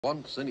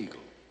Once an eagle.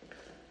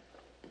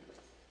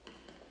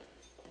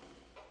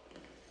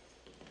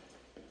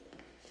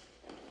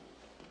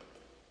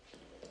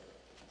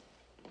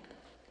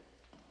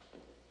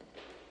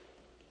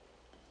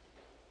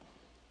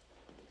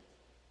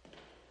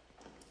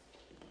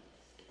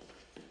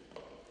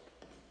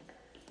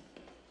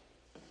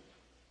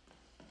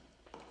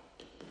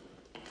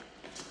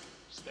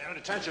 Stand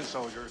attention,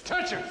 soldier.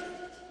 Attention!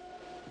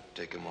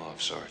 Take him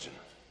off, Sergeant.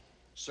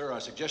 Sir, I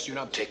suggest you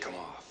not take him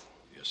off.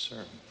 Yes,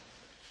 sir.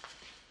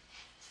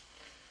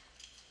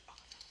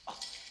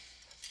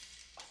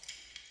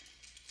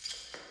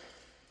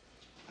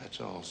 That's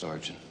all,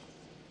 Sergeant.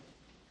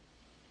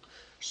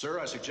 Sir,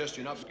 I suggest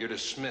you not... You're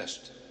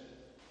dismissed.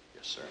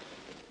 Yes, sir.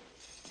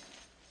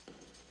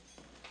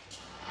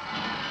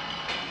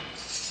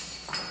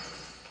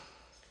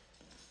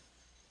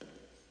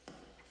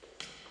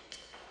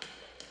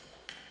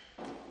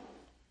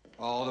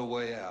 All the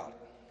way out.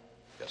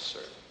 Yes, sir.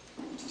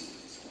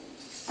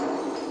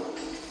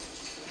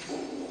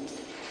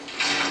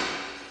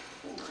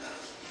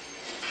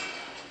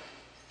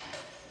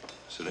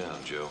 Sit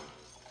down, Joe.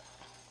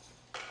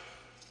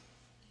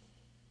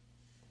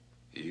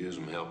 You use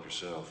them, help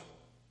yourself.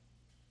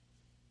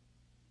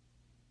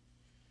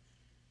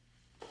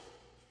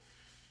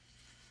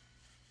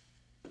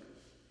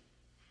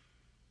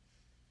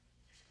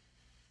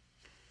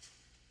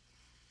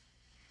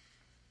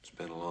 It's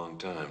been a long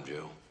time,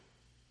 Joe.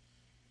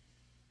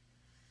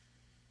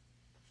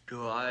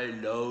 Do I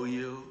know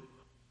you?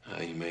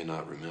 You may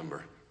not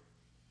remember.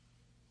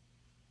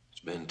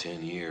 It's been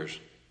 10 years.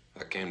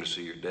 I came to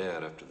see your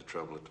dad after the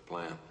trouble at the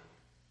plant.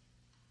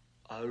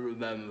 I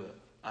remember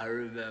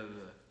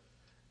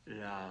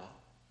now.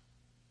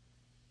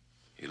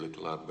 You looked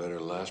a lot better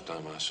the last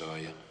time I saw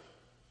you.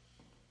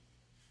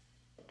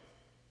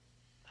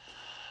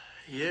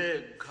 You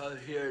didn't come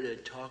here to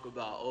talk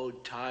about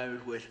old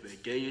times with me,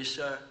 did you,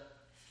 sir?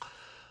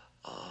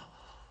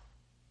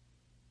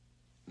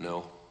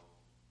 No.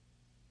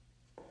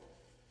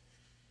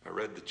 I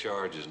read the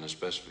charges and the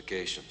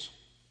specifications.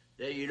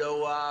 Then you know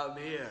why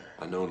I'm here.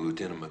 I know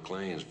Lieutenant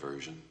McLean's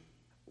version.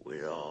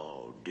 With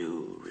all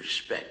due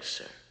respect,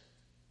 sir.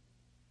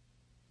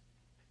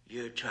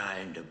 You're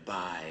trying to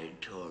buy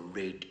into a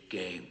rigged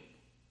game.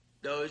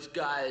 Those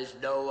guys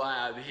know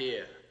why I'm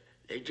here.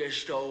 They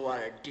just don't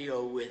want to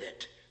deal with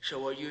it. So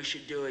what you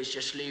should do is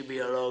just leave me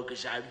alone,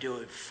 because I'm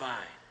doing fine.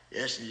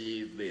 Just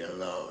leave me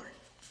alone.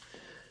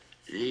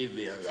 Leave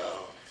me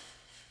alone.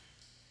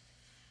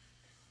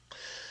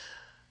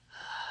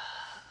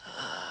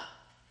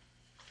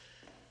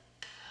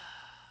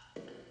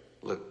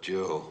 Look,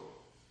 Joe.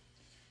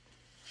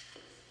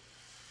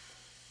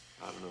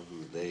 I don't know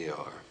who they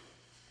are.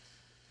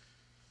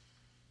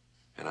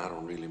 And I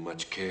don't really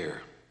much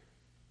care.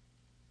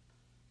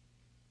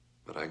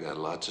 But I got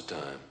lots of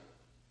time.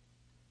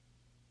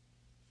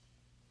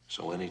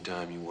 So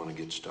anytime you want to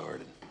get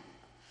started,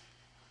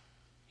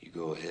 you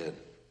go ahead.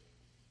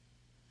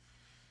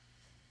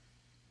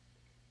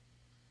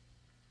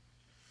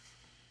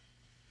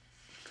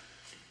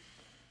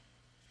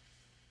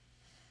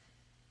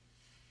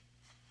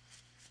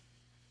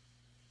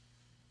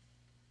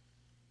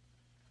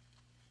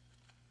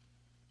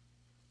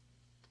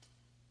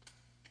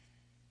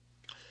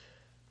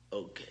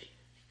 Okay.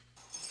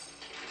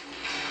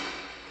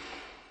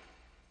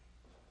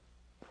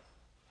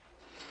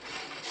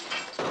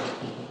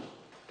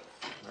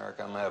 Merrick,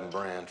 I'm having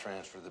Brand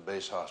transferred to the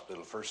base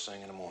hospital first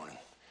thing in the morning.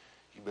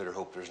 You better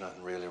hope there's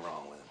nothing really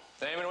wrong with him.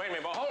 Damon, wait a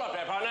minute. Well, hold up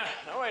there, partner.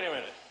 Now, wait a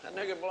minute. That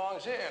nigga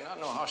belongs here, not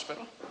no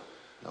hospital.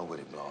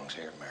 Nobody belongs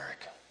here,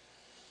 Merrick.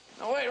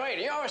 Now,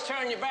 wait. You always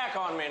turn your back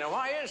on me. Now,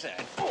 why is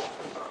that?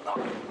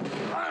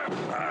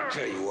 I'll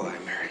tell you why,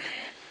 Merrick.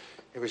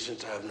 Ever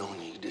since I've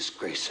known you, you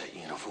disgrace that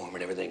uniform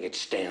and everything it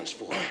stands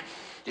for.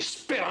 You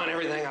spit on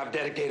everything I've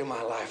dedicated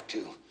my life to.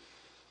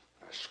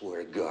 I swear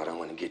to God, I'm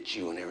going to get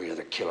you and every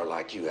other killer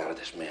like you out of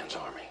this man's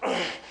army.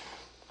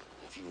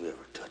 If you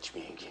ever touch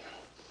me again,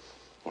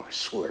 well, I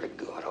swear to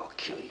God, I'll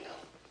kill you.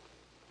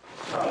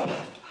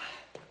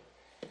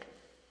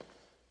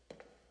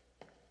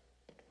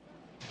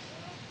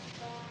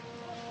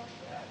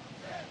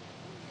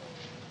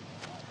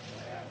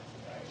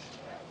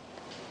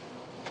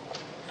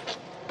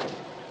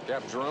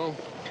 Captain Jerome?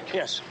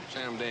 Yes.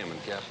 Sam Damon,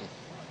 Captain.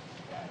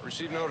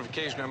 Received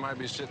notification I might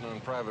be sitting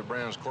on Private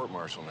Brown's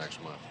court-martial next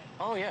month.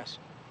 Oh, yes.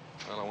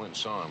 Well, I went and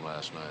saw him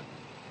last night.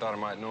 Thought I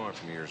might know him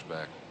from years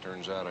back.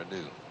 Turns out I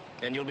do.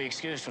 Then you'll be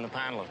excused from the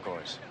panel, of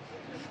course.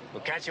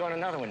 We'll catch you on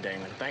another one,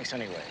 Damon. Thanks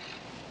anyway.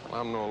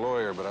 Well, I'm no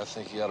lawyer, but I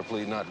think you ought to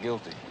plead not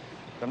guilty.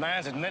 The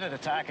man's admitted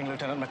attacking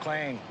Lieutenant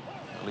McLean.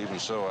 Well, even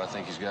so, I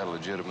think he's got a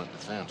legitimate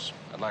defense.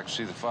 I'd like to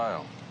see the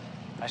file.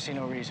 I see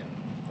no reason.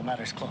 The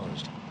matter's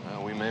closed.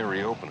 Well, we may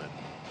reopen it.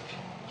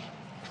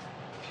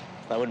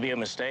 That would be a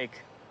mistake.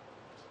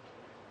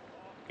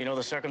 You know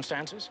the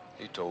circumstances?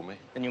 He told me.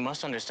 Then you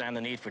must understand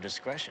the need for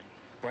discretion.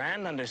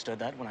 Brand understood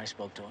that when I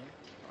spoke to him.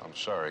 I'm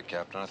sorry,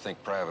 Captain. I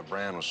think Private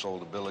Brand was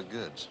sold a bill of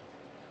goods.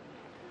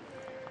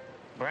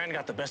 Brand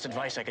got the best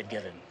advice I could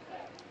give him.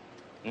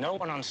 No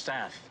one on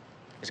staff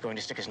is going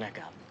to stick his neck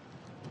out.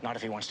 Not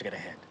if he wants to get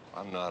ahead.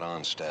 I'm not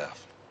on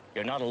staff.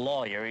 You're not a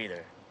lawyer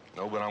either.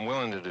 No, but I'm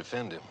willing to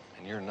defend him,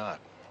 and you're not.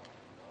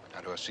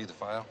 How do I see the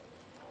file?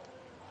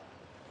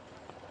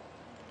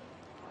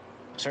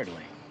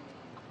 Certainly.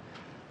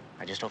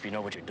 I just hope you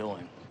know what you're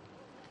doing.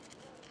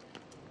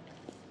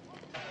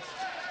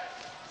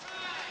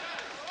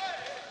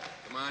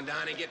 Come on,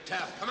 Donnie, get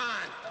tough. Come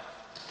on.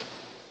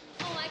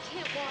 Oh, I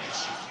can't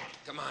watch.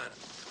 Come on.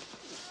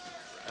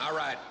 All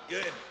right,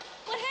 good.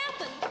 What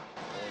happened? I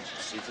want you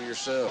to see for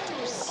yourself.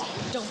 Oh,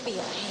 Sam, don't be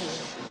a pain.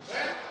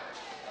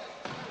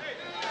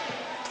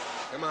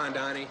 Come on,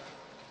 Donnie.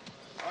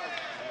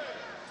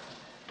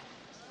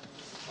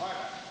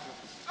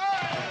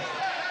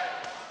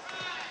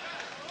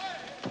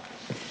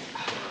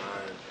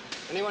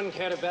 Anyone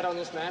care to bet on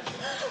this match?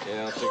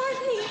 Yeah, I'll take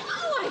Courtney!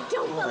 Oh, I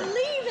don't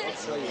believe it!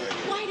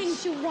 Why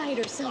didn't you write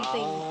or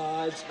something?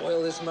 I'd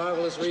spoil this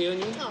marvelous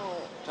reunion. Oh.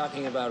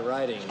 Talking about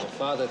writing, your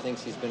father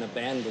thinks he's been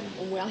abandoned.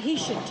 Well, he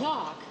should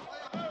talk.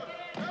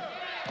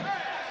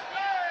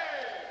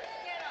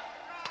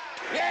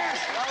 Yes!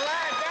 All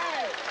right,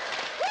 Donnie!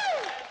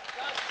 Woo!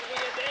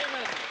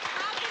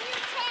 How can you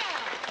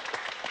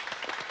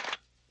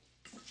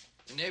tell?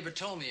 The neighbor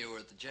told me you were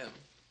at the gym.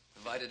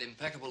 Provided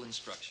impeccable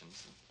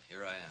instructions.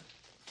 Here I am.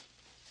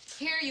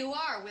 Here you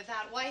are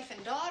without wife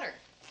and daughter.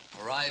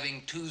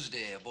 Arriving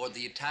Tuesday aboard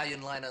the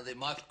Italian liner the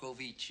Marco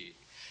Vici.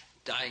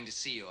 Dying to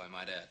see you, I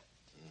might add.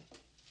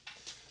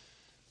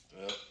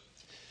 Well,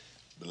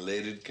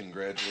 belated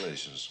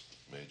congratulations,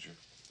 Major.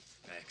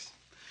 Thanks.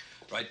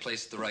 Right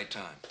place at the right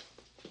time.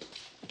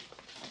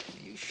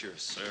 You sure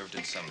served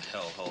in some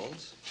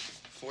hellholes.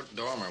 Fort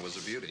Dormer was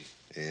a beauty.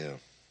 Yeah,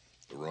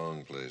 the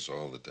wrong place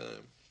all the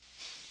time.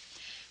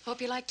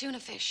 Hope you like tuna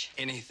fish.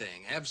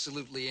 Anything,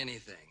 absolutely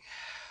anything.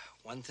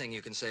 One thing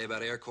you can say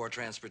about Air Corps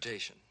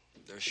transportation.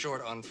 They're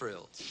short on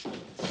frills.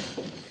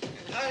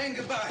 Donnie,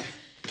 goodbye.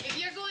 If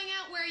you're going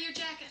out, wear your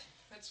jacket.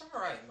 It's all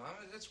right, Mom.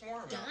 It's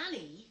warm out.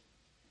 Donnie?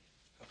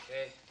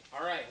 Okay.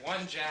 All right,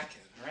 one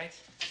jacket, all right?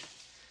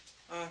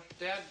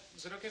 Dad,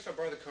 is it okay if I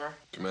borrow the car?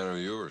 What's the matter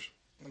with yours?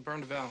 I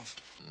burned a valve.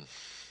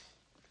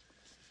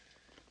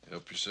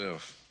 Help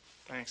yourself.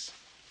 Thanks.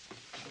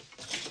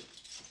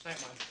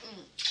 Night,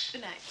 Mom.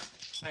 Good night.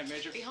 Night,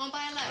 Major. Be home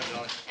by 11. Night,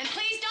 darling. And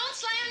please don't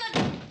slam the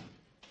door.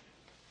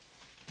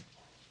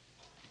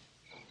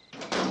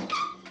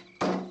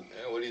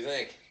 Yeah, what do you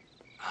think?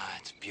 Ah,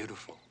 it's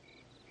beautiful.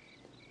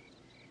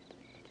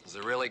 Does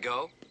it really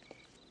go?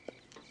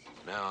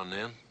 Now and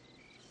then.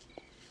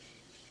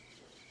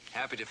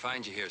 Happy to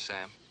find you here,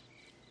 Sam.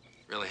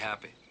 Really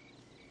happy.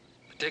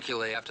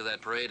 Particularly after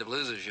that parade of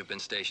losers you've been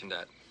stationed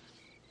at.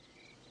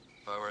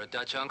 If I were a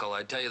Dutch uncle,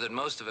 I'd tell you that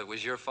most of it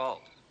was your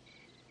fault.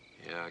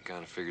 Yeah, I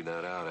kind of figured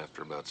that out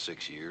after about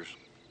 6 years.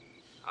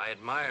 I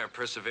admire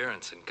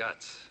perseverance and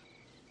guts.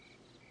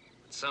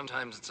 But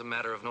sometimes it's a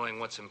matter of knowing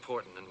what's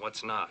important and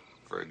what's not.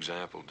 For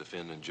example,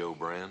 defending Joe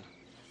Brand.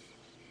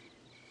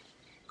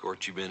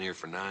 Court, you've been here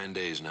for 9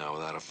 days now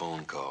without a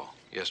phone call.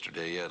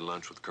 Yesterday, you had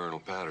lunch with Colonel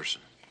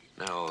Patterson.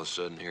 Now, all of a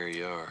sudden, here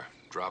you are,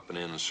 dropping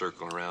in and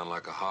circling around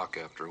like a hawk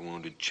after a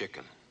wounded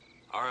chicken.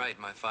 All right,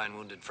 my fine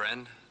wounded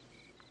friend.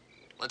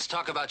 Let's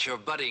talk about your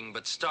budding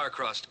but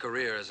star-crossed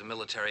career as a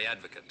military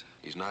advocate.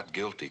 He's not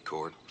guilty,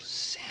 Court.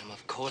 Sam,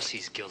 of course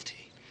he's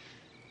guilty.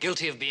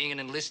 Guilty of being an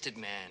enlisted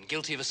man.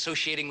 Guilty of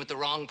associating with the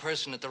wrong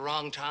person at the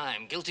wrong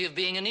time. Guilty of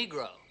being a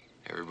Negro.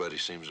 Everybody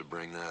seems to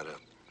bring that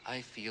up.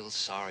 I feel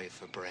sorry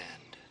for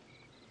Brand.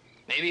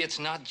 Maybe it's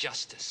not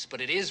justice,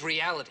 but it is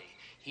reality.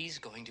 He's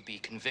going to be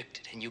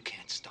convicted, and you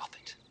can't stop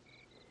it.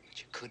 But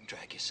you could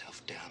drag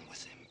yourself down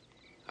with him.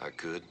 I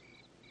could.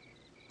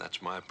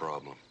 That's my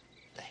problem.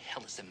 The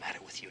hell is the matter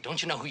with you?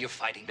 Don't you know who you're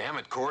fighting? Damn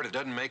it, Court, it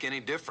doesn't make any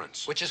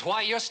difference. Which is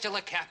why you're still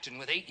a captain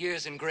with 8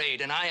 years in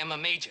grade, and I am a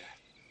major.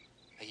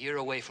 A year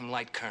away from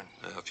light colonel.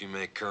 Now, if you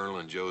make Colonel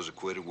and Joe's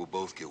acquitted, we'll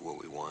both get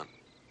what we want.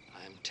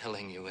 I'm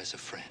telling you as a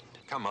friend.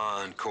 Come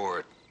on,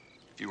 Court.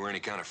 If you were any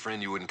kind of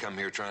friend, you wouldn't come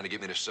here trying to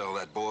get me to sell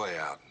that boy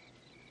out.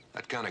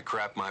 That kind of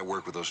crap might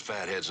work with those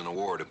fatheads in the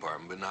War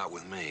Department, but not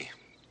with me.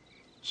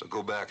 So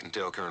go back and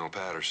tell Colonel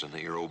Patterson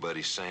that your old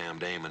buddy Sam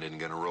Damon isn't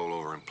gonna roll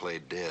over and play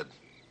dead.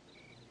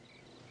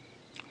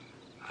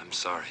 I'm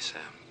sorry,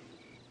 Sam.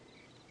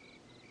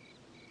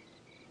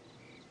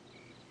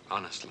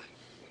 Honestly.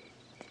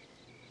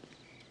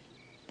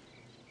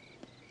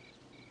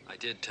 I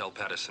did tell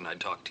Patterson I'd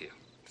talk to you.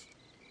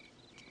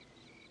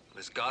 But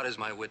as God is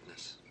my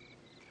witness,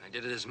 I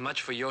did it as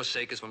much for your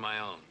sake as for my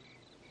own.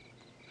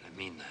 I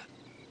mean that.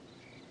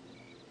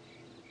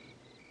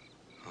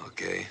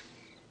 Okay.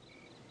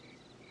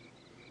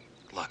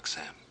 Luck,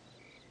 Sam.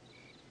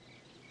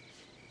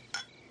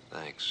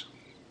 Thanks.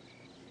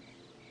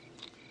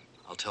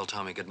 I'll tell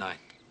Tommy good night.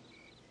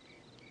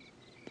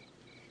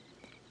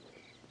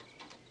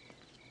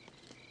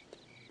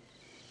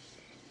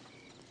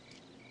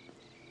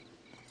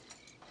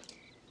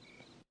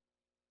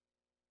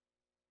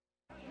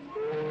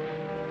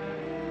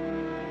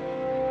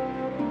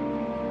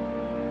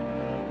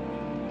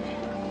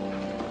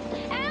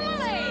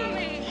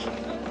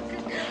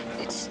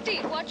 It's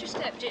steep. Watch your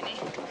step. that, Ginny.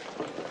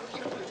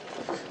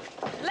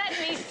 Let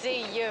me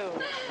see you.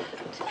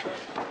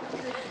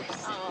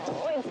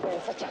 Oh, it's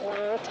been such a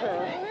long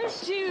time. I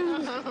missed you.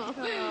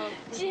 Oh,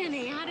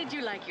 Ginny, how did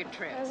you like your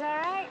trip? Was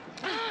that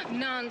right?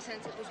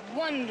 Nonsense. It was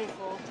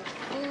wonderful. The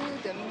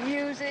food, the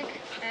music,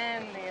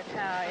 and the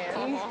Italians.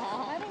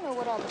 I don't know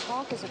what all the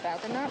talk is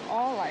about. They're not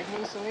all like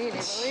Mussolini,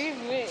 believe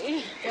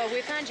me. Well,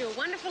 we found you a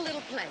wonderful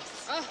little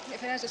place. Oh,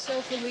 if it has a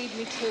sofa, lead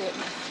me to it.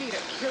 My feet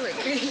are killing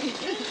me.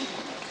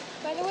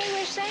 By the way,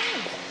 where's Sam?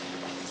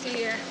 Is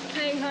he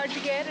playing hard to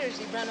get, or has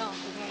he run off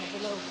with one of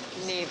the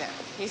locals? Neither.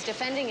 He's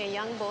defending a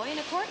young boy in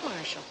a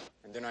court-martial.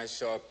 And then I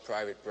saw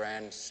Private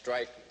Brand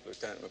strike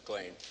Lieutenant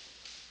McLean.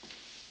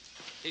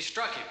 He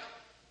struck him?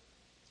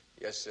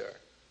 Yes, sir.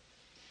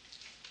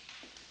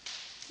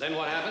 Then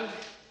what happened?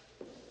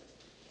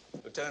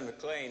 Lieutenant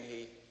McLean,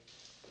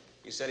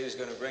 he said he was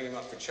going to bring him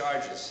up for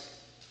charges.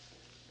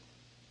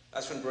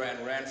 That's when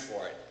Brand ran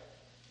for it.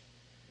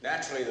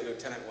 Naturally, the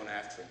lieutenant went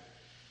after him.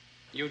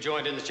 You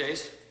joined in the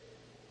chase?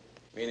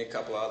 Me and a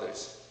couple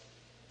others.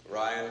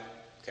 Ryan,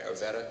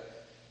 Caravetta.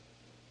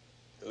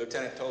 The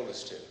lieutenant told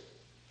us to.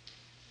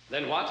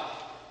 Then what?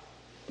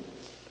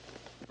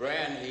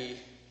 Brand, he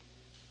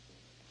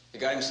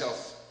got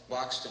himself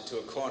boxed into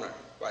a corner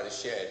by the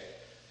shed.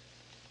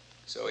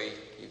 So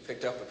he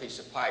picked up a piece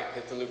of pipe,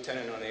 hit the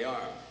lieutenant on the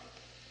arm.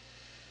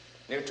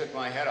 Near took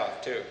my head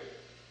off, too.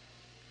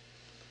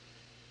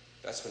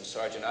 That's when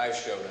Sergeant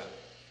Ives showed up.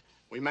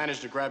 We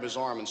managed to grab his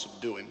arm and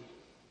subdue him.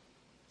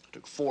 It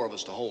took 4 of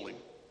us to hold him.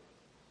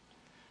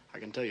 I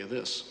can tell you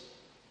this.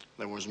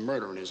 There was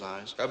murder in his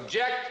eyes.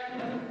 Object!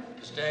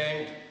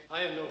 Sustained.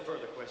 I have no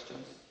further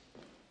questions.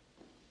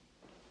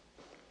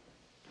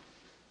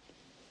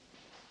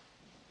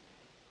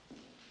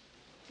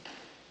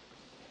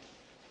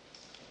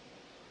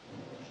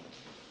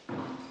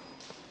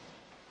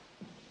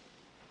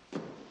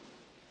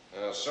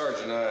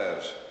 Sergeant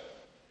Ives,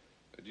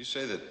 did you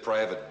say that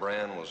Private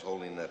Brand was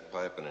holding that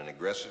pipe in an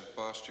aggressive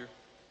posture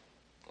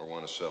or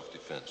one of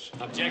self-defense?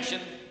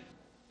 Objection.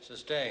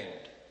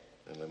 Sustained.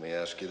 And let me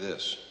ask you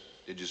this.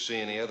 Did you see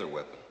any other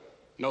weapon?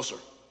 No, sir.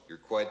 You're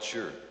quite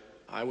sure?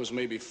 I was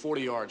maybe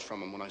 40 yards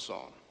from him when I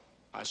saw him.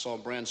 I saw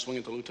Brand swing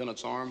at the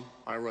lieutenant's arm.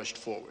 I rushed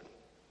forward.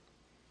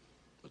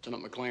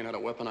 Lieutenant McLean had a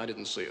weapon. I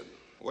didn't see it.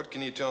 What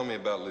can you tell me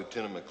about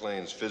Lieutenant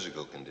McLean's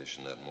physical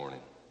condition that morning?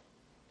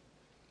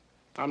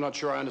 I'm not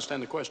sure I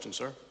understand the question,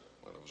 sir.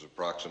 Well, it was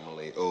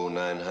approximately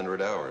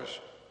 0900 hours.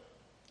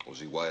 Was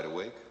he wide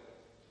awake?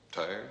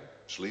 Tired?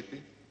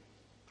 Sleepy?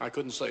 I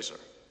couldn't say, sir.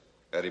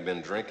 Had he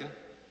been drinking?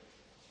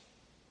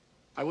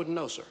 I wouldn't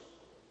know, sir.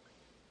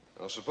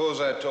 Well, suppose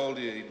I told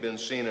you he'd been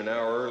seen an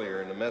hour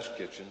earlier in the mess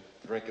kitchen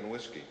drinking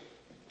whiskey.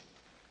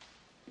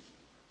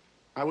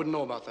 I wouldn't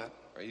know about that.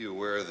 Are you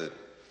aware that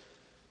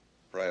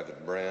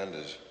Private Brand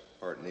is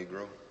part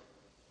Negro?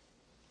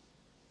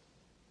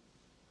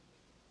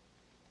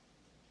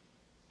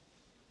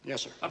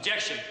 Yes, sir.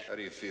 Objection. How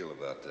do you feel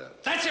about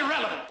that? That's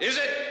irrelevant. Is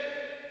it?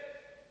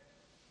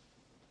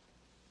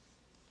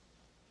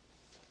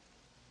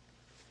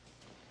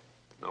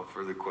 No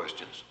further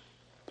questions.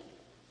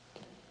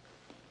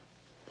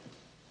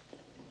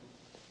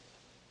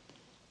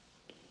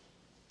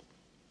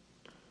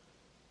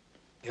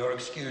 You're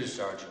excused,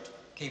 Sergeant.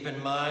 Keep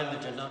in mind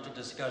that you're not to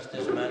discuss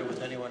this matter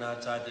with anyone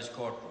outside this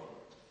courtroom.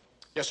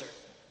 Yes, sir.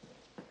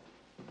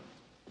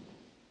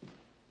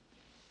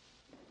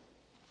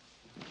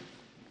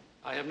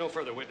 I have no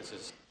further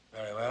witnesses.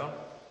 Very well.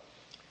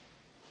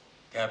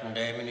 Captain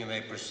Damon, you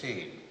may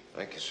proceed.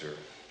 Thank you, sir.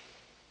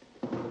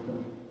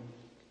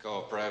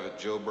 Call Private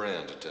Joe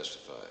Brand to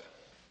testify.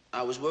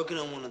 I was working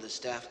on one of the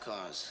staff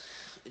cars,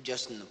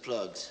 adjusting the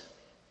plugs,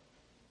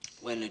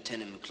 when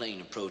Lieutenant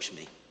McLean approached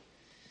me.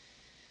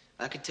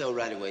 I could tell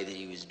right away that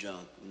he was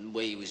drunk, the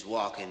way he was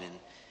walking,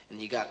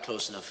 and he got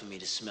close enough for me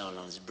to smell it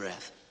on his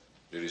breath.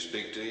 Did he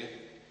speak to you?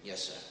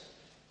 Yes, sir.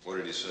 What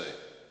did he say?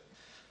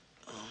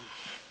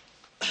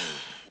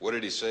 What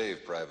did he say,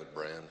 Private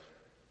Brand?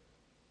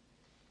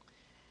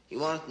 He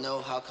wanted to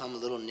know how come a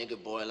little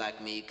nigger boy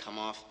like me come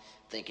off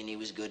thinking he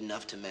was good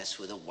enough to mess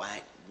with a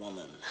white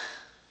woman.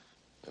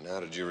 And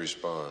how did you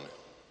respond?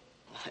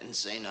 I didn't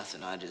say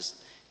nothing. I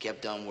just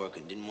kept on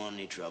working. Didn't want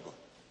any trouble.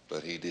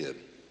 But he did.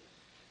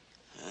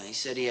 He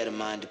said he had a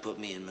mind to put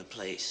me in my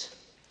place.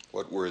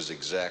 What were his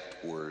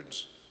exact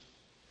words?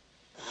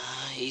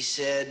 He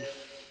said,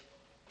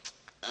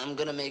 I'm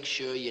gonna make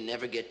sure you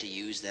never get to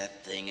use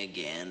that thing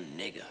again,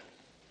 nigger.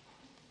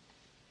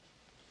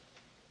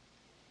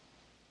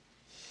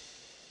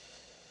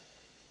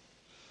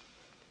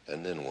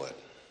 And then what?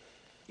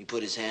 He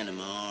put his hand on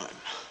my arm.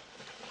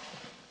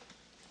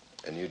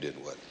 And you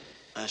did what?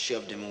 I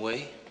shoved him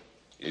away.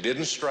 You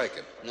didn't strike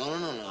him? No.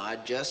 I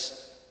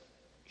just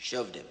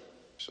shoved him.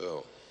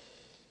 So,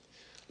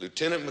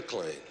 Lieutenant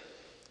McLean,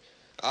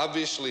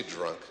 obviously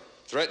drunk,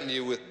 threatened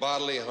you with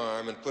bodily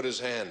harm and put his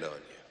hand on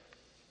you.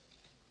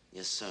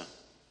 Yes, sir.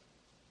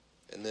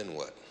 And then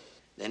what?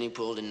 Then he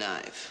pulled a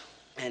knife,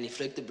 and he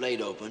flicked the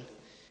blade open,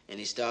 and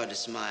he started to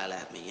smile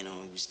at me. You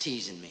know, he was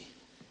teasing me.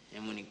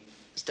 And when he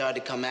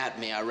started to come at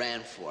me, I ran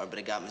for it, but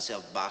I got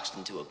myself boxed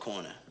into a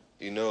corner.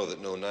 You know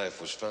that no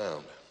knife was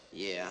found.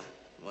 Yeah,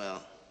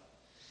 well,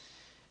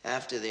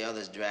 after the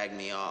others dragged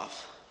me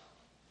off,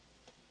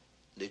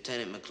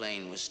 Lieutenant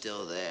McLean was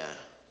still there.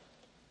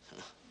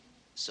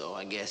 So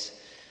I guess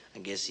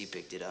he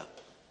picked it up.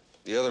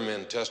 The other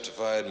men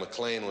testified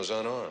McLean was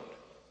unarmed.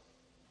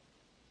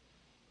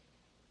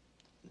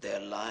 They're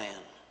lying.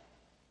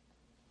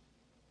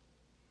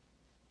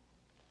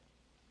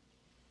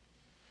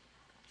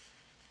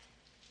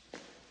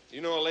 You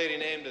know a lady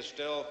named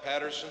Estelle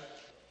Patterson?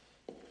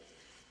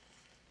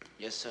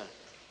 Yes, sir.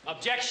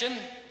 Objection.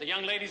 The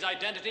young lady's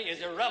identity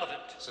is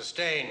irrelevant.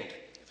 Sustained.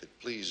 If it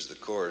pleases the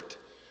court,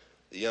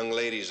 the young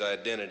lady's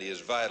identity is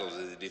vital to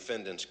the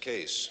defendant's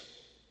case,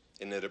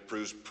 in that it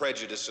proves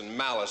prejudice and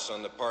malice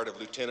on the part of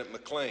Lieutenant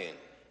McLean.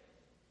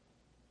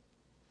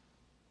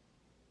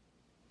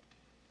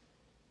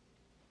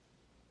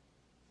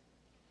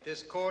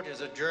 This court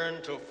is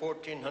adjourned till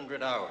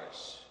 1400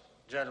 hours.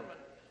 Gentlemen,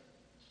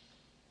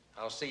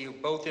 I'll see you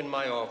both in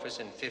my office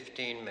in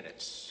 15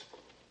 minutes.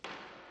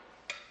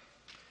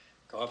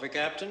 Coffee,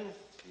 Captain?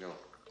 No.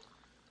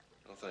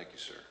 No, thank you,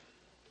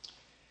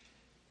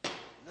 sir.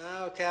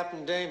 Now,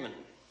 Captain Damon,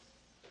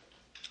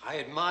 I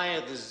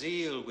admire the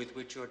zeal with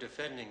which you're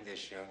defending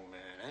this young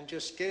man and your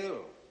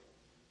skill.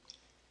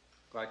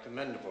 Quite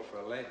commendable for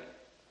a layman.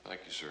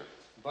 Thank you, sir.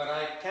 But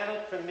I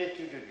cannot permit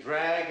you to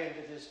drag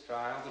into this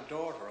trial the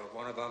daughter of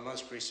one of our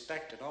most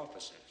respected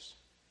officers.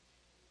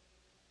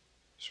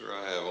 Sir,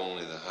 I have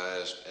only the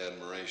highest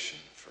admiration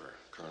for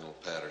Colonel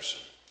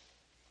Patterson.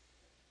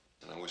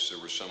 And I wish there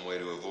were some way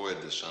to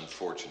avoid this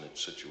unfortunate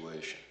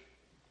situation.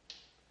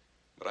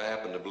 But I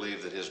happen to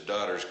believe that his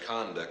daughter's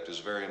conduct is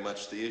very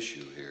much the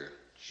issue here.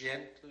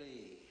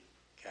 Gently,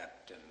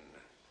 Captain.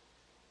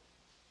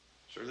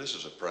 Sir, this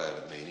is a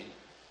private meeting,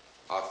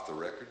 off the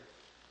record.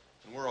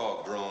 And we're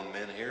all grown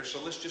men here,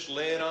 so let's just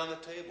lay it on the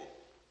table.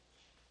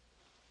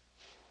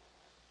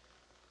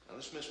 Now,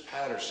 this Miss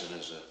Patterson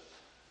is a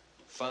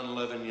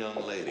fun-loving young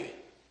lady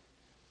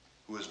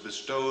who has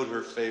bestowed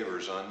her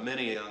favors on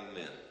many young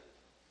men,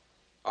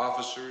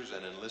 officers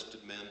and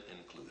enlisted men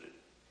included,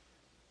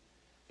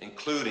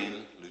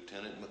 including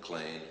Lieutenant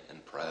McLean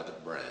and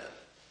Private Brand.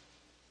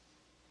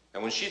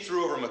 And when she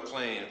threw over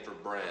McLean for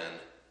Brand,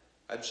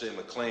 I'd say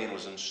McLean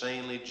was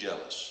insanely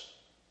jealous.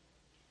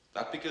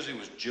 Not because he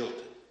was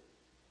jilted,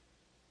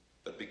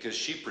 but because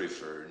she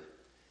preferred,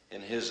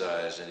 in his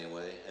eyes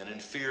anyway, an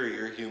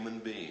inferior human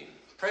being.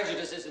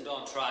 Prejudice isn't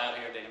on trial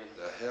here, Damon.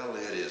 The hell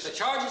it is. The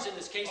charges in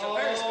this case are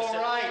very specific.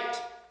 All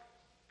right.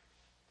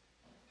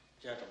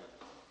 Gentlemen.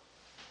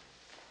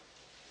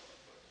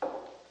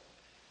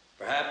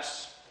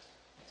 Perhaps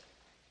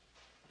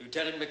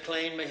Lieutenant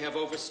McLean may have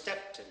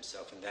overstepped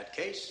himself in that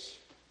case.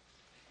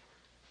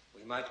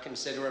 We might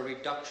consider a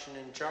reduction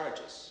in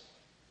charges.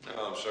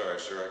 No, I'm sorry,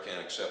 sir. I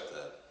can't accept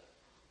that.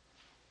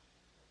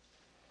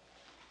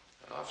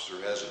 An officer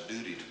has a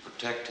duty to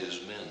protect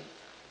his men,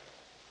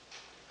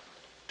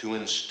 to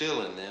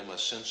instill in them a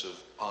sense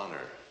of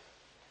honor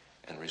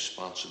and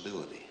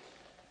responsibility.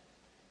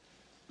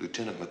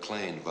 Lieutenant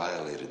McLean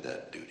violated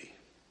that duty.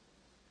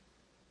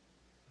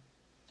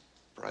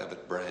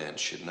 Private Brand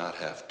should not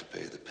have to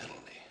pay the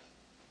penalty,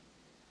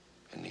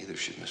 and neither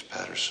should Miss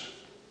Patterson.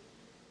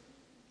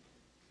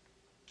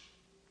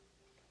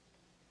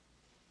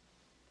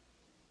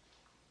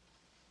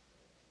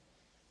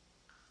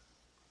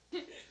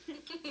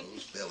 Don't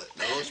spill it.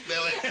 Don't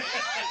spill it.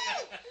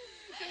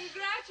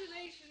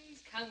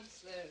 Congratulations,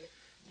 Counselor.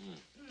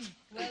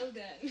 Well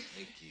done.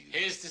 Thank you.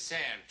 Here's to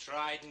Sam,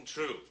 tried and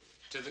true.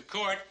 To the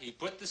court, he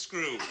put the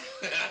screw.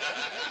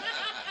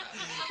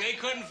 They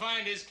couldn't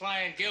find his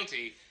client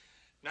guilty,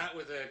 not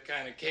with the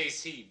kind of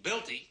case he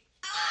built-y.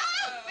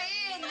 Oh,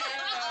 Ben!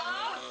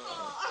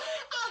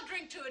 I'll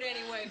drink to it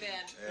anyway,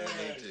 Ben.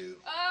 Yeah, me too.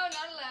 Oh,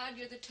 not allowed.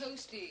 You're the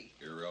toasty.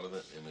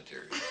 Irrelevant,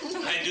 immaterial.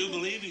 I do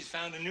believe he's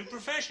found a new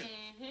profession.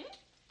 Mm-hmm.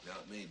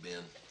 Not me,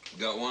 Ben.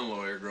 Got one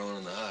lawyer growing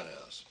in the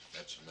hothouse.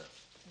 That's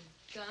enough.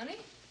 Johnny?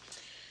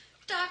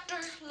 Doctor,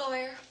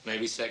 lawyer.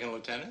 Maybe second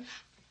lieutenant?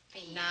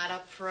 Not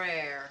a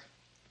prayer.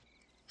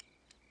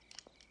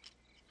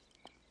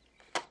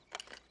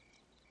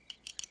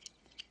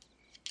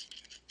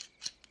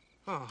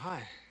 Oh,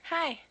 hi.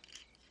 Hi.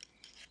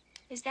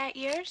 Is that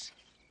yours?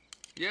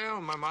 Yeah,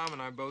 well, my mom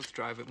and I both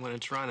drive it when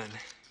it's running,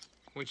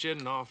 which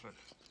isn't often.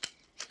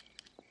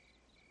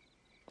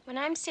 When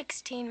I'm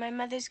 16, my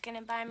mother's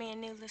gonna buy me a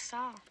new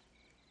LaSalle.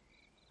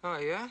 Oh,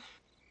 yeah?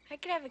 I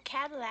could have a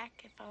Cadillac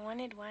if I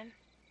wanted one,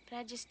 but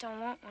I just don't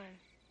want one.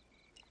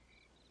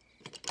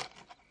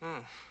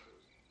 Oh.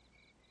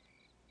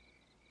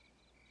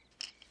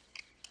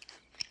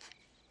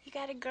 You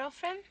got a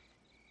girlfriend?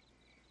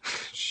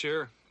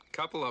 Sure.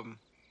 Couple of them.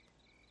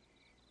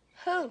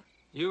 Who?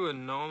 You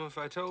wouldn't know them if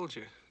I told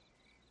you.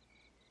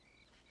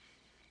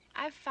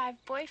 I have 5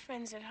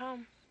 boyfriends at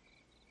home.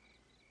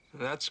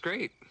 That's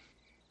great.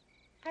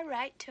 I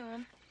write to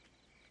them.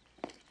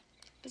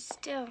 But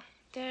still,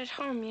 they're at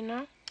home, you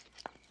know?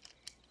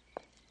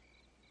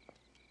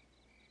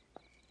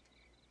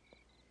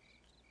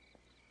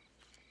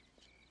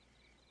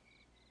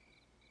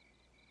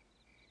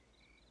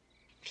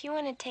 If you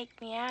want to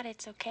take me out,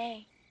 it's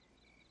okay.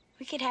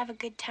 We could have a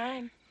good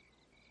time.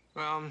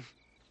 Well, I'm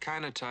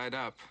kind of tied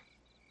up.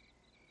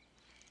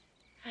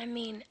 I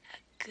mean,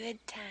 a good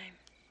time.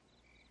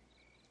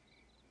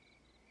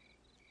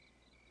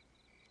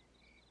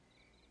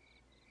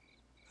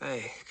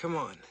 Hey, come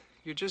on.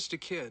 You're just a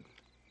kid.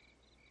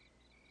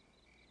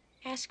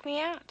 Ask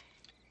me out.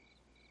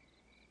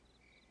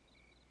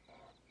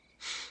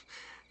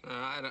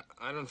 I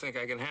don't think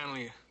I can handle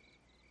you.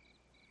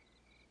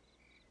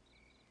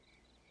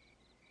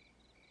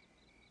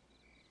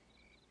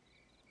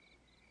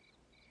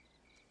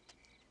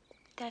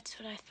 That's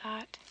what I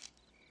thought.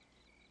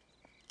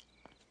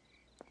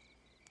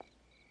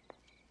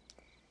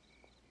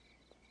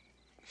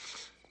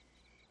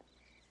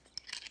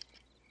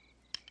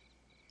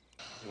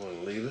 You want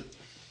to leave it?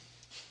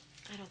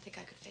 I don't think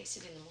I could face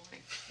it in the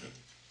morning.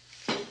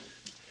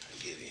 I'll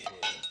give you a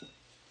hand.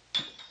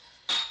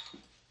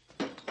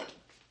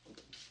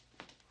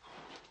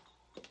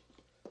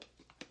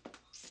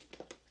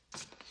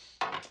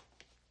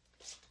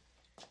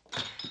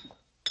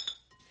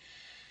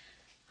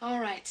 All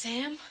right,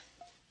 Sam.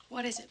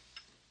 What is it?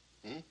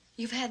 Hmm?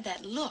 You've had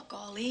that look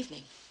all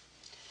evening.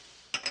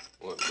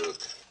 What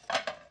look?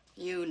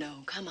 You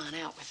know. Come on,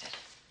 out with it.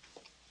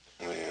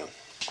 Well,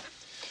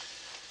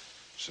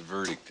 it's a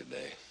verdict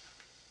today.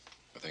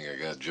 I think I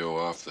got Joe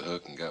off the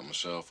hook and got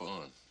myself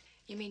on.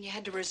 You mean you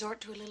had to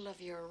resort to a little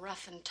of your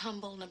rough and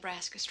tumble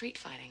Nebraska street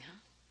fighting, huh?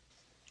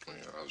 Well,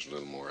 I was a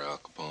little more Al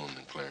Capone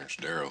than Clarence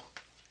Darrow.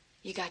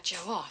 You got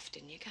Joe off,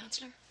 didn't you,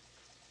 Counselor?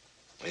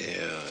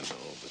 Yeah, I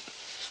know, but...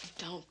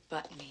 Don't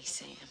butt me,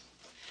 Sam.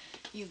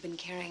 You've been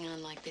carrying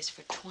on like this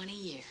for 20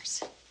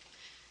 years.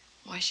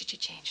 Why should you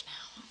change now?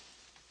 Huh?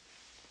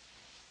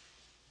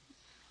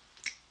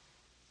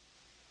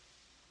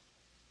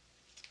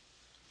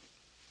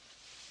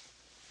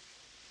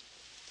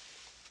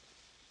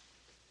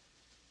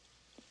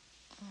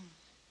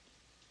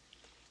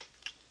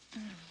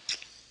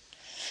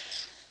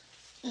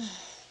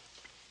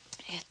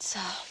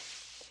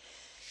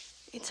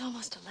 It's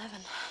almost 11.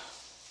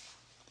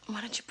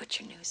 Why don't you put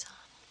your news on?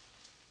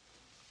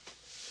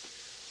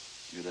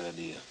 Good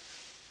idea.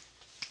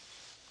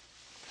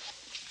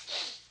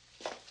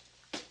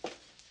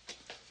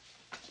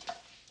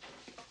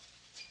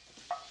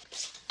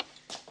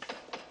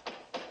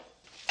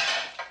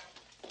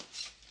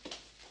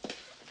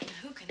 Now,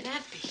 who can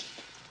that be?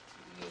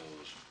 Who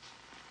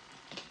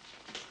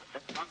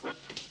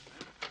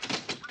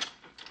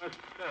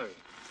knows?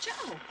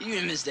 Joe. You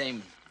and Miss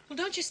Damon. Well,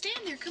 don't you stand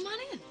there. Come on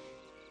in.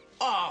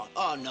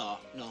 Oh, no.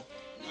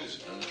 Who is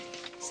it, huh?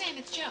 Sam,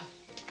 it's Joe.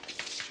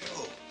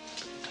 Joe.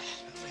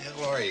 How the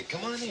hell are you?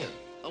 Come on in.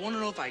 I want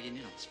to know if I can,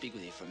 speak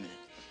with you for a minute.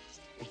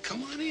 Well,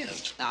 come on in.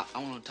 Now, I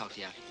want to talk to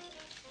you after.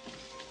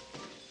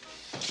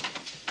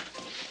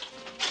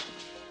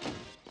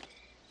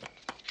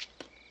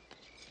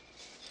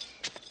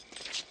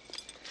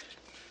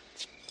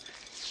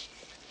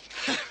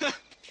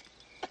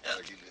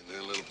 Like you been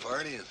doing a little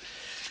partying?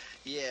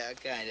 Yeah,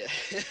 kind of.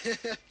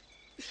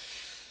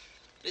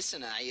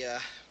 Listen, I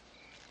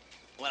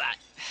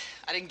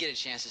didn't get a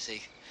chance to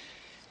say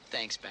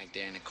thanks back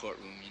there in the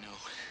courtroom,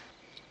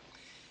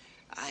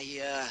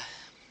 I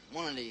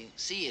wanted to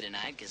see you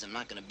tonight because I'm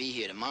not going to be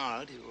here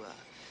tomorrow to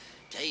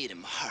tell you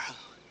tomorrow.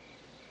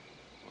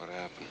 What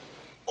happened?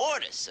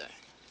 Orders, sir.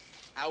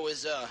 I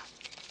was,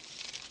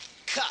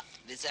 cut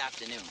this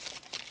afternoon.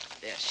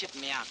 They're shipping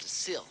me out to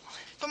Sill.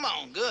 For my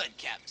own good,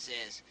 Captain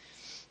says.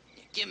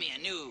 Give me a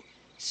new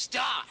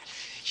start,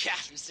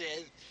 Captain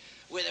says,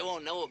 where they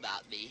won't know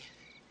about me.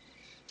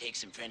 Take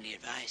some friendly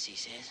advice, he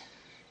says.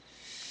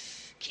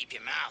 Keep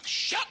your mouth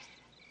shut.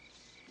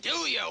 Do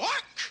your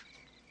work.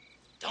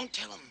 Don't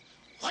tell them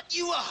what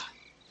you are.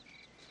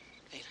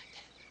 Ain't like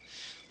that.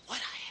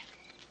 What I am.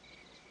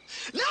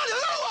 Not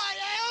who I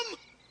am.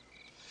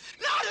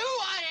 Not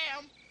who I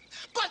am.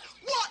 But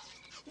what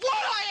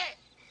I am.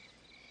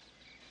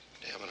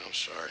 Damn it, I'm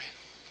sorry.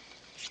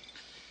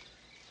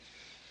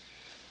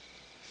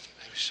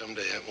 Maybe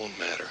someday it won't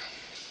matter.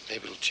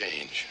 Maybe it'll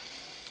change.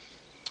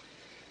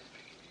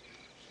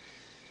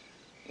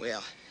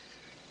 Well,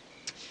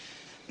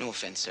 no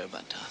offense, sir,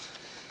 but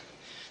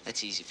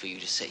that's easy for you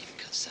to say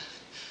because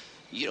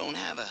you don't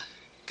have a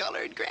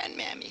colored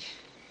grandmammy.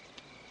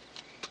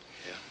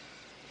 Yeah.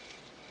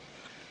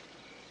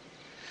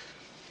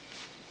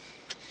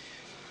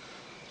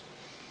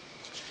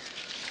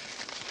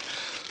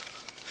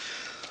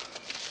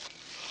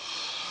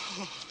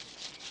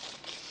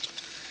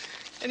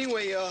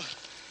 Anyway, well,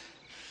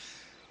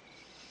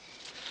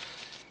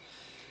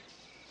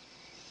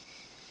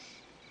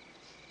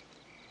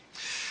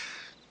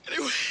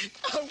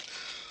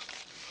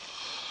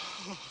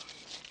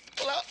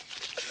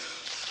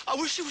 I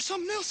wish there was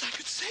something else I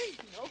could say,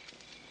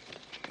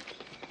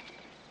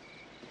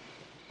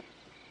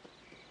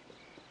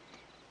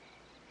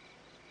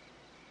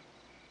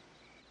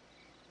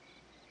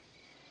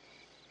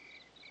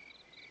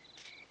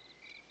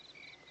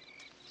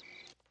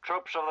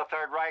 Troops of the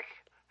Third Reich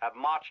have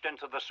marched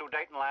into the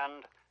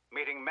Sudetenland,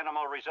 meeting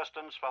minimal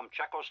resistance from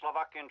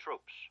Czechoslovakian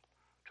troops.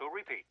 To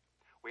repeat,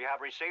 we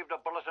have received a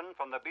bulletin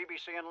from the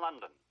BBC in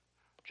London.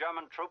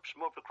 German troops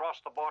moved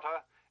across the border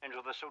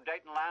into the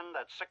Sudetenland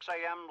at 6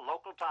 a.m.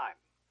 local time.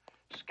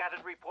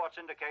 Scattered reports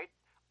indicate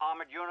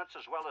armored units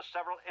as well as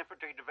several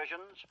infantry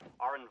divisions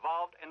are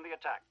involved in the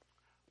attack.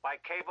 By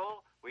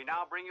cable, we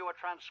now bring you a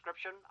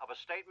transcription of a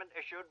statement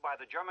issued by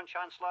the German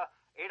Chancellor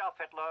Adolf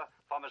Hitler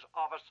from his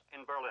office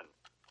in Berlin.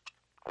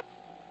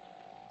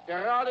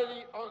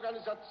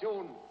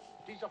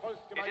 It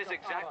is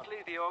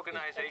exactly the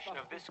organization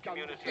of this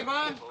community. Hey,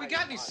 Mom, we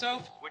got any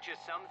soap? Which is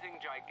something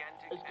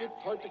gigantic. Es gibt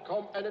heute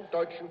kaum einen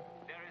Deutschen,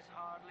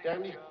 der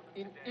nicht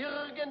in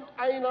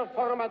irgendeiner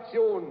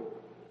Formation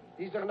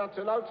dieser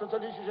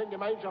nationalsozialistischen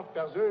Gemeinschaft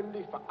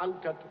persönlich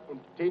verankert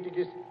und tätig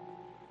ist.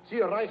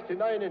 Sie reicht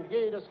hinein in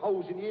jedes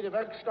Haus, in jede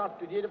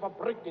Werkstatt, in jede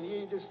Fabrik, in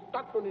jede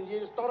Stadt und in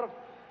jedes Dorf.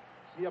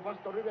 Sie erfasst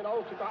darüber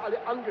hinaus sogar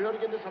alle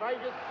Angehörigen des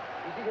Reiches,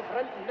 die sich in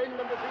fremden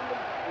Ländern befinden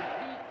und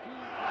die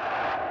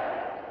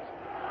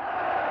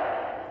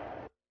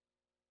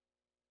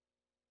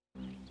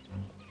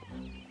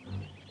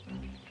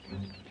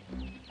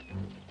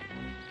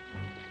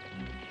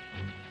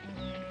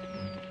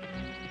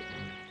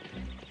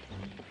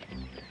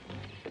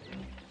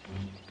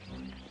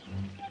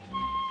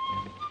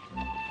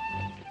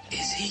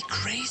Is he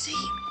crazy?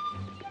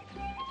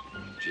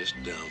 Just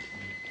dumb.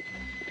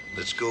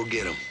 Let's go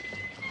get him.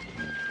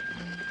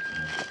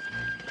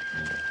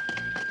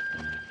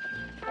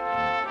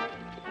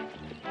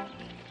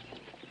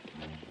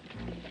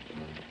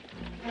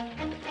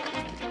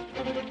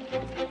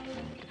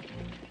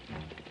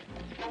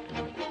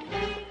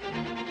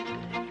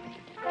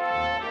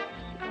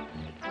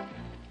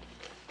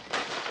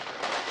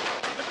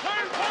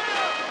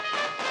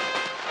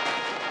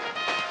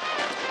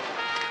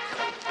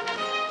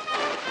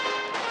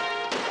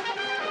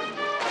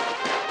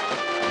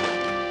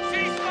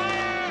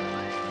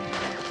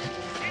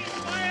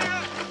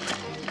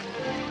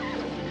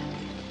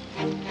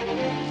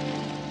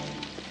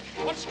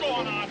 What's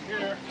going on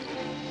here?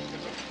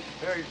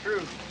 Tell you the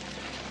truth.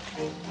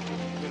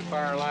 Been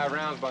firing live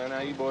rounds by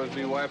now, you boys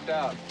be wiped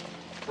out.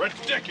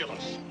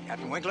 Ridiculous.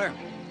 Captain Winkler,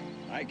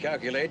 I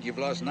calculate you've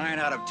lost 9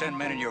 out of 10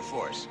 men in your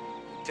force.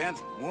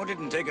 10th, wounded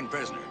and taken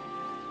prisoner.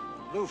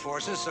 The Blue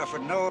forces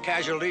suffered no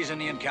casualties in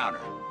the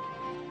encounter.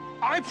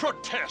 I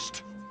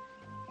protest.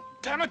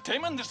 Damn it,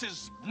 Damon, this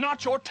is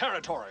not your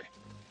territory.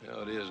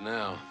 Well, it is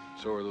now.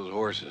 So are those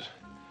horses.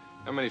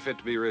 How many fit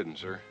to be ridden,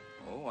 sir?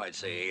 Oh, I'd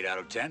say 8 out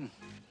of 10.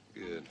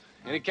 Good.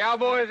 Any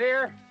cowboys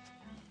here?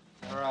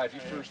 All right, you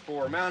first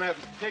 4. Mount up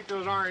and take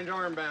those orange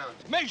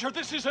armbands. Major,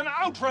 this is an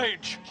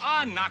outrage.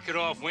 Ah, knock it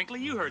off, Winkler.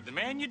 You heard the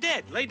man. You're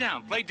dead. Lay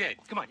down. Play dead.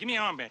 Come on, give me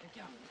an armband.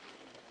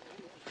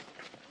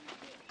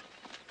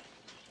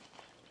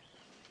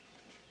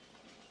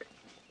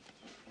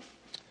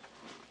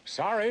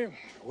 Sorry,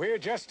 we're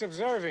just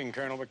observing,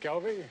 Colonel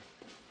McKelvey.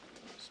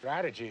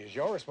 Strategy is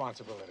your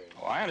responsibility.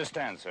 Oh, I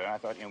understand, sir. I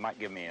thought you might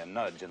give me a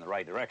nudge in the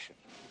right direction.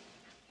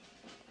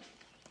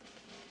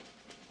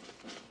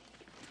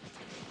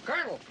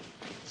 Colonel,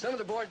 some of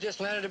the boys just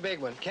landed a big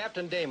one.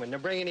 Captain Damon. They're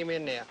bringing him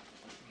in there.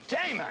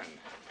 Damon!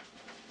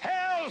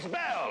 Hell's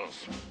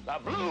bells! The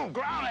blue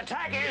ground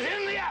attack is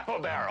in the apple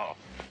barrel!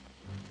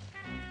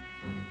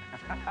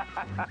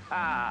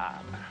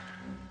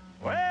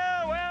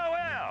 Well, well,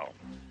 well.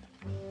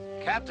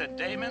 Captain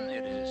Damon,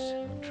 it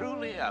is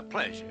truly a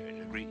pleasure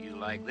to greet you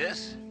like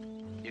this.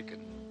 You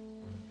can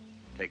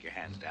take your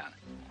hands down.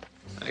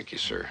 Thank you,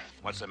 sir.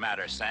 What's the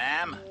matter,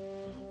 Sam?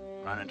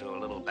 Run into a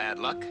little bad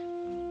luck?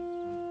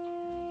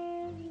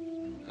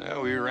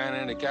 Well, we ran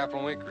into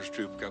Captain Winkler's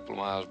troop a couple of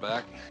miles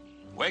back.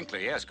 Winkler,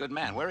 yes, good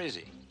man. Where is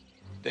he?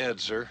 Dead,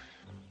 sir.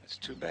 That's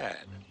too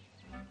bad.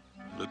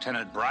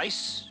 Lieutenant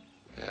Preis?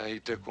 Yeah, he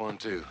took one,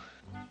 too.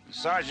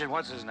 Sergeant,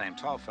 what's his name?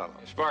 Tall fellow.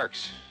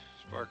 Sparks.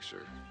 Sparks,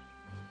 sir.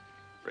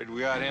 Afraid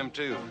we got him,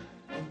 too.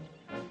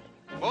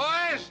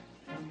 Boys!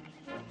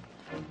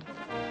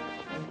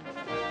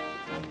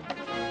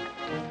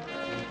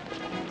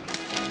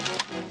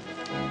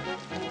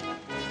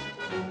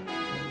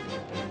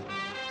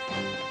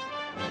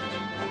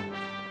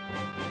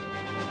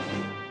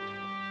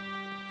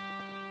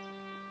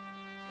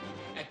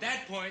 At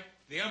that point,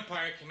 the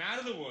umpire came out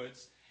of the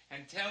woods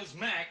and tells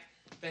Mac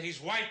that he's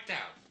wiped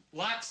out.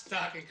 Lock,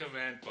 stock, and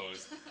command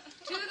post.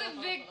 To the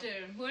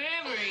victor,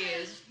 wherever he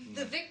is.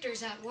 The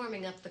victor's out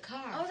warming up the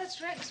car. Oh, that's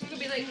right, because we're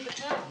going to be late for the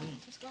club.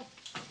 Let's go.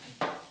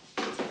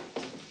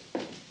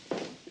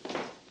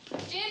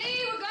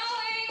 Jenny, we're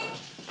going!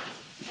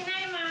 Good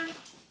night, Mom.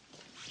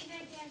 Good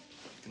night, Dad.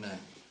 Good night.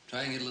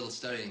 Try and get a little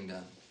studying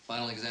done.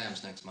 Final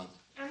exams next month.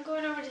 I'm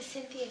going over to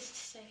Cynthia's to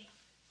study.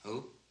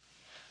 Who?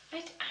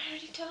 I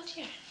already told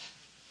you.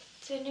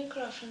 It's a new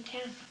girl from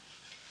town.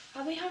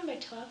 I'll be home by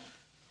 12.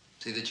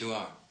 See that you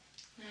are.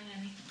 Night,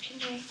 honey. Good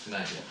night. Good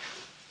night, dear.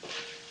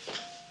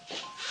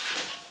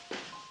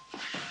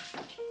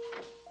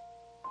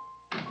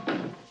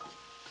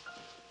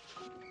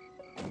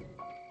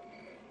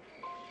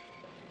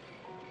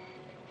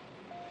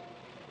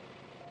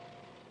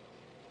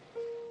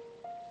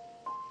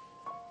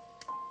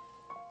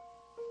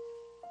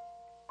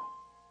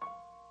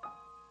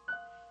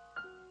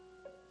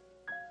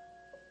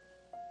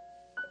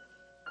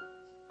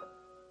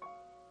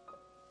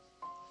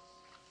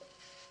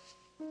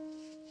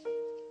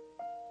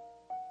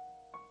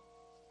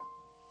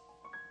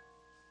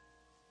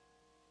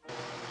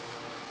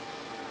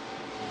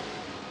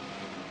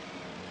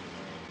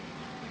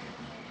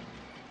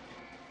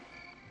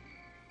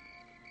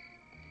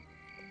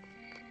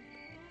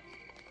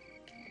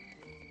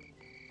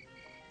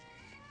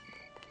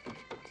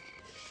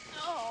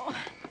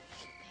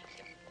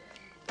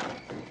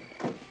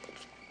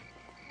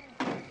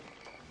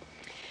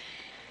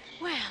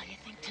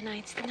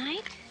 tonight's the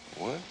night.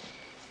 What?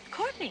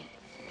 Courtney.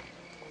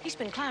 He's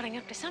been clouding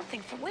up to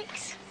something for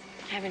weeks.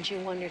 Haven't you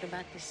wondered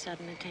about this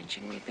sudden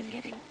attention we've been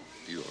getting?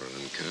 You are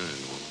unkind,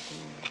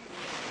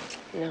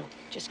 woman. No,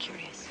 just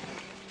curious.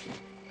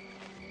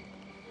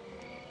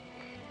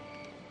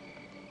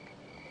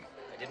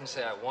 I didn't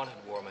say I wanted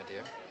war, my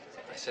dear.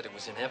 I said it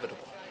was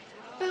inevitable.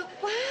 But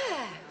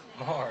why?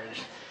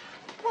 Marge.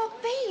 Well,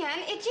 Ben,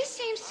 it just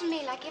seems to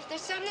me like if there's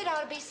something that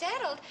ought to be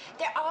settled,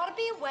 there ought to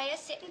be a way of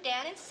sitting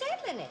down and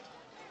settling it.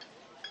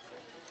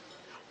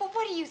 Well,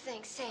 what do you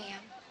think, Sam?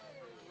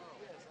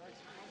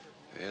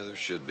 Yeah, there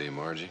should be,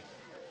 Margie.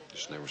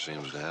 Just never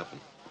seems to happen.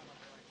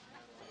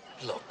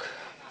 Look,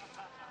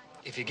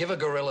 if you give a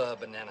gorilla a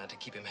banana to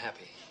keep him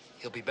happy,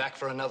 he'll be back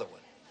for another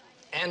one.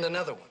 And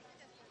another one.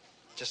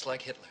 Just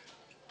like Hitler.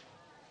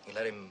 You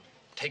let him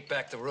take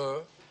back the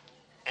Ruhr,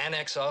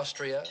 annex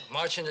Austria,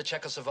 march into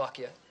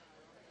Czechoslovakia.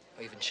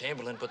 Even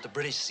Chamberlain put the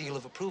British seal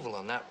of approval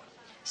on that one.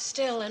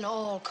 Still in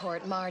all,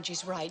 Court,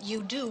 Margie's right.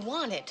 You do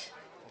want it.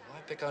 Well,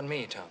 why pick on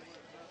me, Tommy?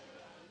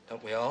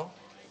 Don't we all?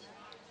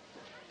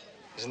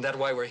 Isn't that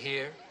why we're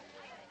here?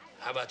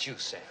 How about you,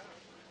 Sam?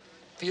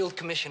 Field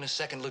Commissioner,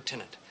 second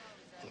lieutenant.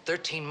 In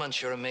 13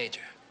 months, you're a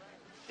major.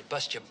 They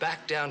bust you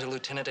back down to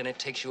lieutenant, and it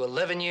takes you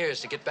 11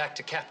 years to get back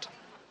to captain.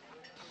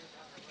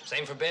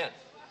 Same for Ben.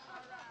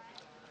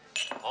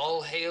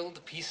 All hail the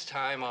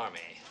peacetime army.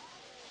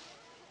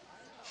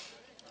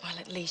 Well,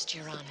 at least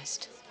you're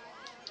honest.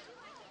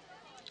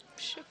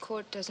 Sure,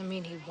 Court doesn't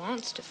mean he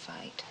wants to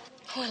fight.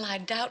 Well, I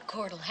doubt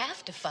Court'll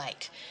have to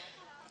fight.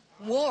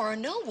 War or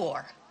no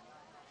war.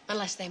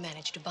 Unless they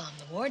manage to bomb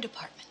the War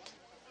Department.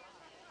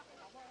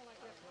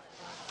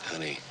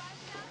 Honey,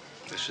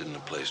 this isn't a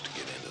place to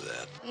get into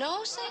that.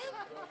 No, Sam?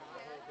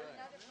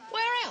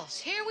 Where else?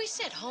 Here we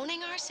sit,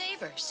 honing our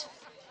sabers.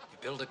 You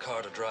build a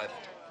car to drive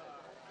it.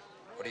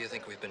 What do you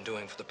think we've been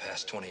doing for the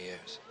past 20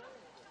 years?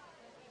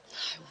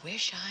 I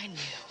wish I knew.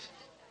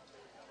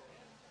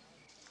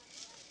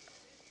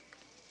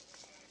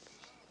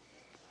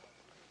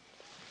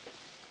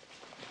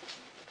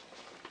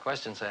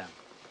 Question, Sam.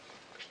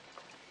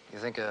 You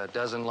think a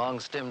dozen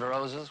long-stemmed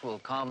roses will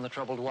calm the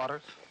troubled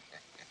waters?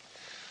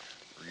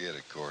 Forget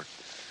it, Court.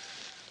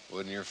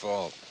 Wasn't your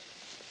fault.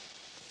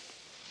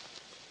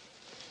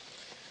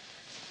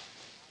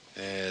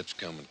 Yeah, it's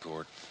coming,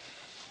 Court.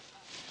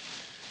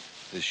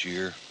 This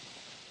year.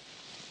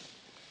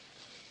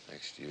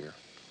 Next year.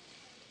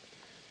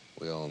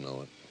 We all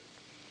know it.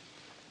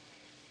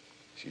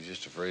 She's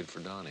just afraid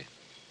for Donnie.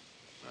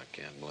 I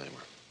can't blame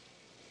her.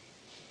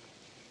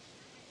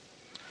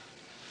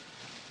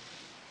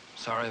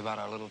 Sorry about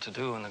our little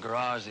to-do in the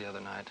garage the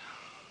other night.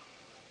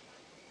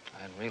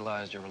 I hadn't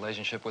realized your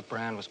relationship with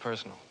Brand was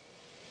personal.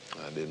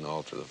 I didn't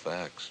alter the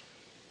facts.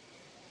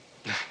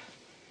 You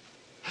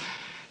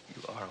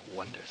are a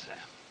wonder, Sam.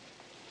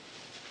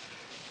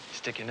 You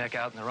stick your neck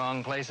out in the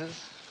wrong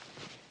places,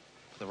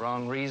 for the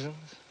wrong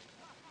reasons,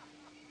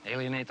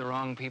 alienate the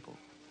wrong people.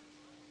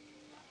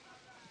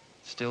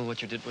 Still,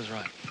 what you did was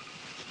right.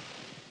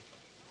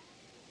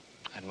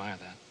 I admire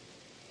that.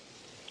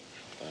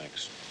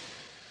 Thanks.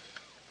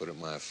 Put it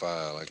in my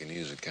file. I can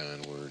use a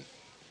kind word.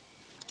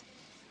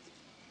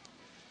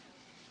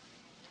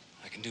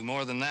 I can do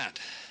more than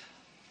that.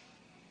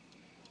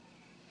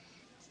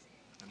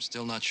 I'm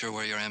still not sure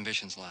where your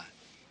ambitions lie.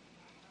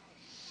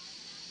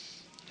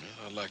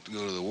 Well, I'd like to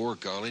go to the War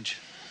College.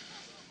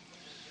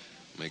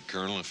 Make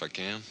colonel if I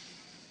can.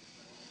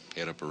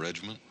 Head up a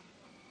regiment.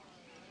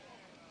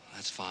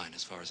 That's fine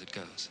as far as it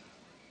goes.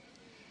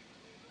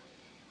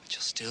 But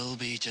you'll still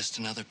be just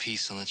another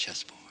piece on the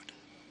chessboard.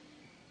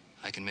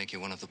 I can make you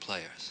one of the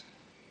players.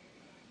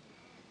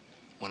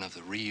 One of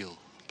the real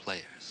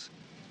players.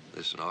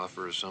 This an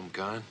offer of some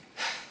kind?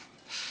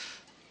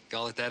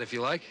 Call it that if you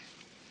like.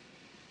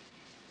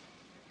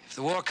 If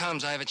the war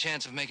comes, I have a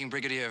chance of making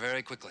brigadier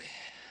very quickly.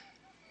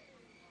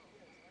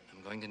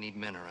 I'm going to need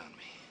men around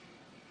me,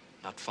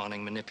 not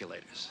fawning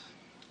manipulators.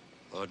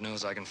 Lord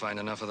knows I can find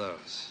enough of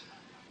those.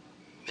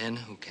 Men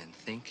who can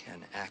think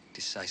and act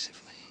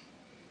decisively.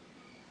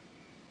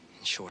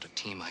 In short, a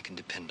team I can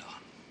depend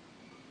on.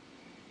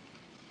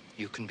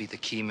 You can be the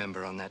key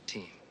member on that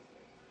team.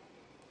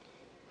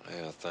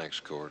 Yeah, thanks,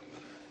 Court.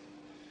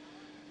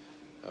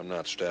 I'm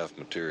not staff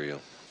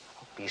material.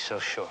 Be so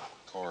sure.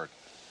 Court.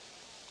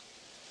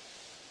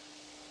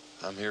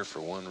 I'm here for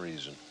one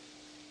reason.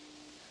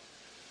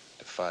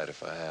 To fight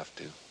if I have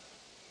to.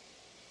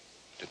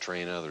 To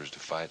train others to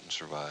fight and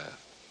survive.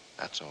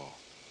 That's all.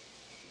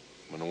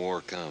 When the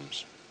war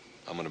comes,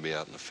 I'm gonna be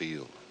out in the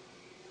field.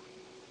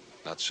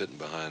 Not sitting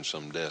behind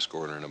some desk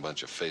ordering a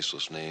bunch of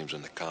faceless names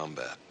into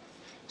combat.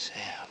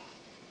 Sam,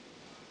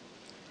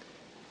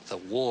 the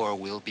war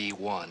will be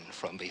won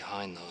from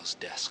behind those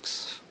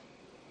desks.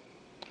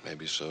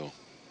 Maybe so.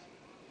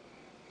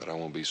 But I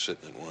won't be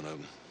sitting at one of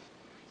them.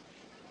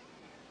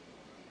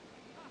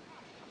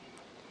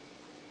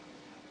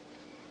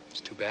 It's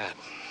too bad.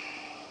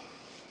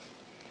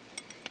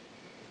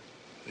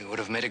 We would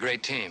have made a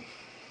great team.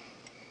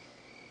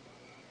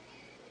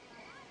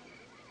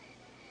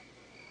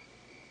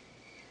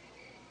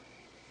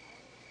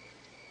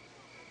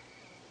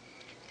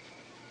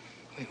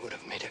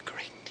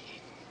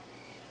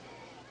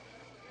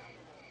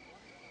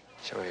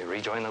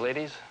 join the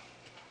ladies?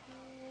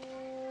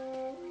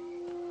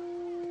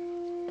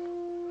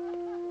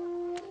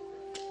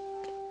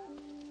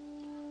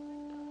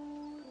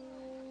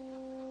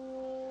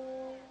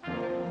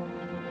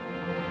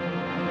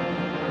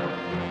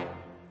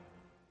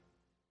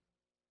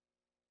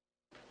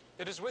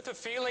 It is with a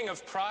feeling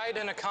of pride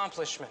and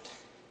accomplishment,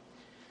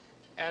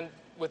 and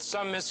with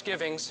some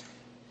misgivings,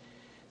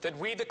 that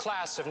we, the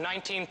class of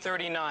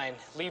 1939,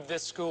 leave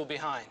this school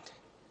behind.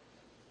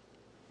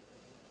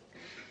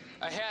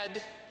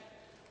 Ahead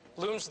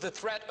looms the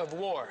threat of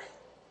war.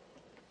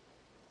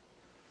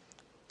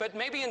 But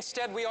maybe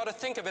instead we ought to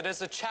think of it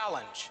as a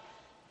challenge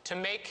to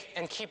make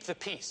and keep the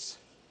peace.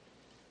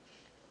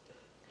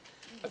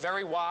 A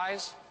very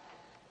wise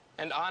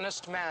and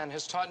honest man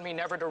has taught me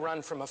never to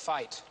run from a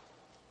fight.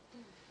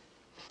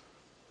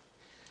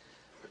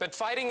 But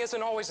fighting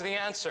isn't always the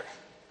answer.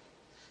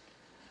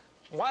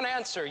 One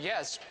answer,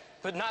 yes,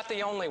 but not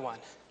the only one.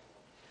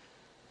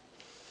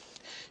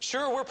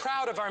 Sure, we're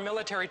proud of our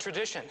military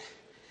tradition,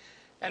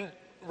 and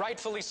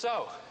rightfully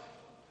so.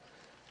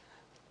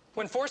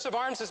 When force of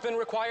arms has been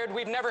required,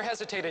 we've never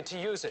hesitated to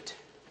use it,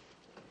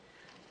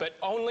 but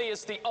only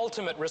as the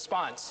ultimate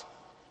response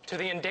to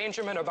the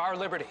endangerment of our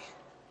liberty.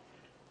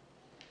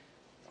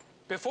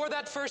 Before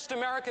that first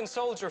American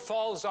soldier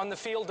falls on the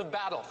field of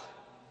battle,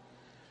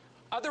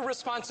 other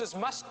responses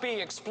must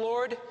be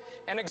explored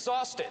and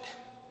exhausted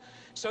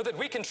so that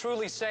we can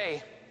truly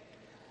say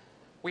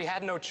we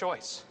had no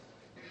choice.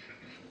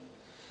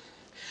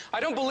 I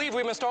don't believe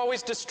we must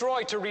always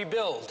destroy to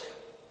rebuild,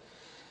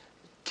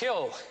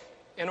 kill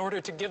in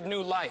order to give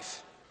new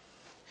life.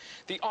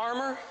 The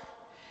armor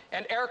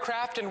and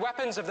aircraft and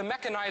weapons of the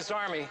mechanized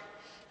army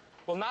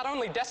will not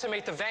only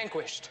decimate the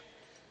vanquished,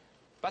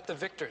 but the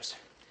victors.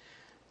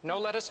 No,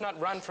 let us not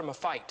run from a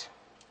fight,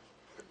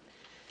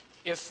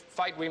 if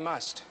fight we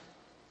must.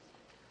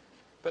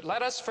 But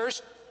let us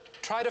first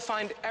try to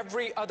find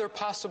every other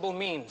possible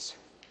means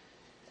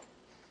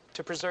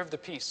to preserve the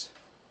peace.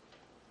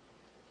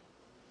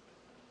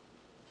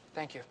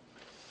 Thank you.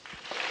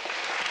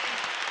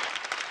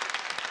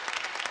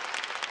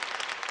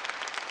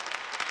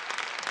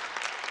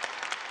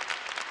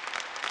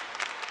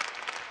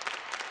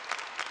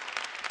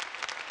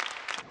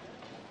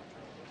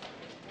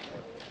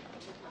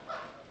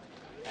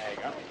 There you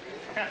go.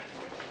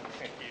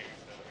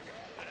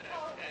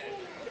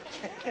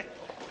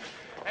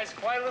 That's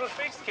quite a little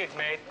fix kids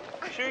made.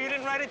 Sure you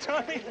didn't write it,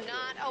 Tony?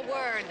 Not a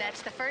word.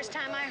 That's the first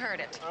time I heard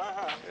it.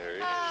 There he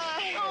is.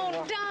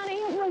 Oh, Donnie,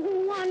 it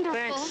was wonderful.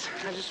 Thanks.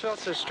 I just felt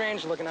so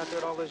strange looking out there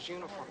at all those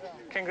uniforms.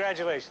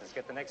 Congratulations.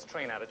 Get the next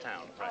train out of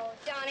town. Right. Oh,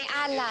 Donnie,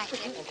 I like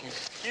it.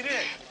 You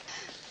did.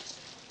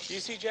 Do you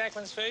see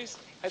Jacqueline's face?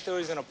 I thought he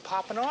was gonna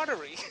pop an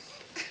artery.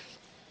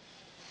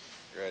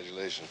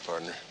 Congratulations,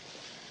 partner.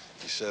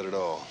 You said it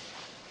all.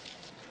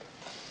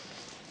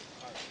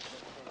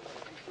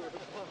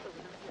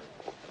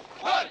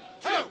 One,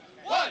 two,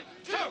 one,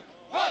 two,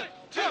 one,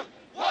 two,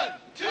 one,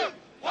 two,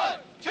 one,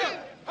 two,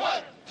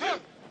 one,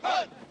 two,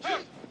 one, two,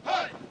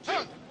 one,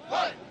 two,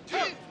 one,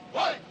 two,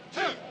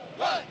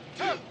 one,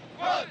 two,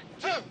 one,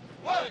 two, one, two,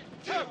 one,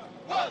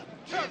 two,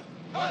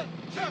 one, two,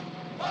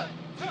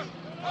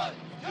 one,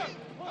 two,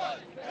 one,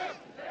 two,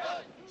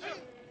 one,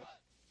 two,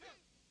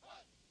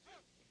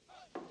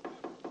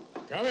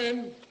 Come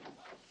in.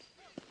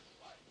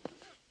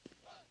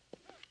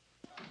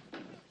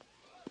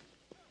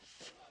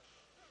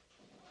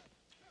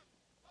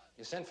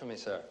 You sent for me,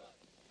 sir.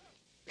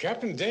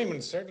 Captain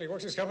Damon certainly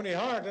works his company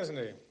hard, doesn't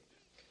he?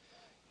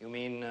 You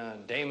mean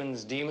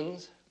Damon's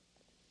Demons?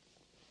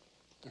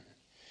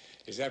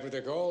 Is that what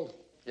they're called?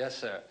 Yes,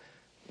 sir.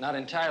 Not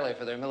entirely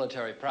for their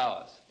military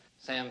prowess.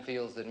 Sam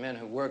feels that men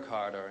who work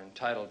hard are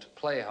entitled to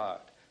play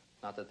hard,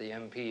 not that the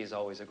MPs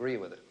always agree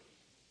with it.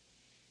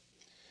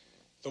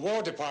 The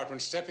War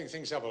Department's stepping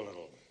things up a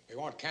little. They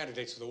want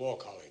candidates for the War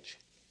College.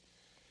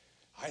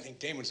 I think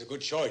Damon's a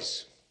good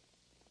choice.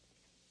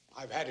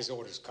 I've had his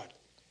orders cut.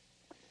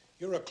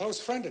 You're a close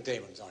friend of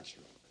Damon's, aren't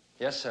you?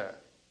 Yes, sir.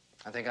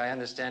 I think I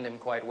understand him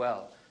quite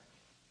well.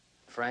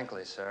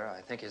 Frankly, sir,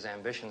 I think his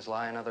ambitions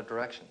lie in other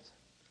directions.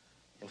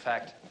 In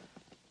fact,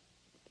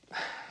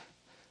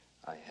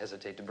 I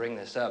hesitate to bring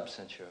this up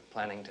since you're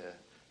planning to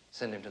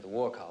send him to the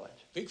War College.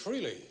 Speak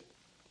freely.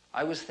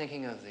 I was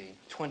thinking of the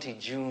 20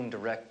 June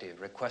directive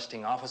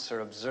requesting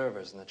officer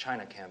observers in the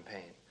China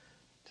campaign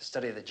to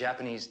study the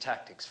Japanese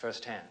tactics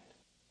firsthand.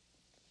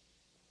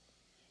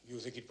 You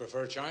think he'd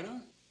prefer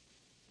China?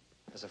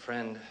 As a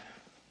friend,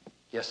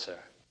 yes, sir.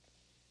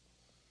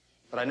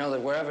 But I know that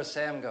wherever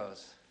Sam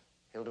goes,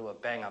 he'll do a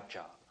bang-up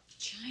job.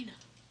 China?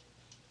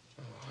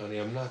 Oh, honey,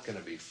 I'm not going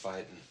to be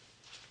fighting.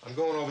 I'm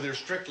going over there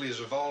strictly as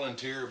a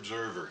volunteer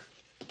observer.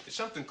 It's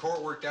something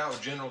Court worked out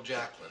with General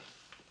Jacqueline.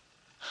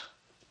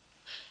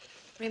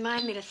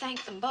 Remind me to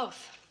thank them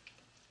both.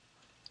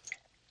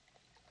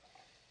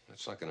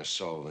 That's not going to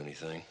solve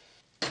anything.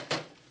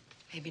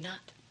 Maybe not.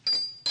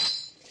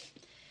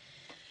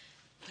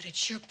 But it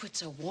sure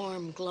puts a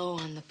warm glow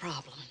on the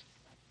problem.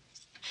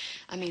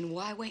 I mean,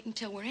 why wait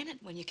until we're in it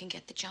when you can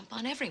get the jump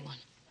on everyone?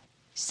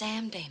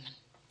 Sam Damon,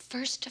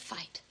 first to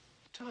fight.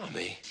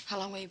 Tommy. How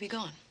long will you be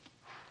gone?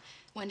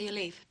 When do you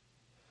leave?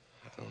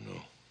 I don't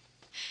know.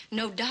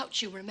 No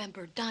doubt you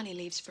remember Donnie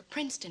leaves for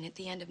Princeton at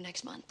the end of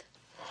next month.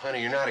 Honey,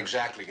 you're not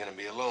exactly going to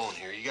be alone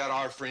here. You got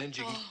our friends.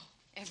 You can... Oh,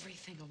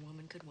 everything a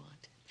woman could want.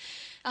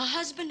 A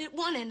husband at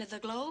one end of the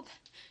globe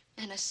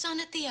and a son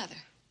at the other.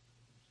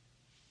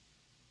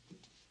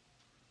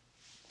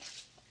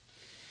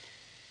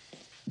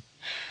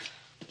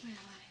 Well,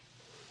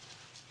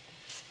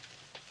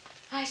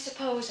 I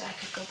suppose I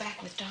could go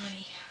back with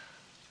Donnie,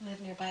 live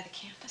nearby the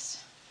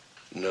campus.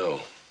 No.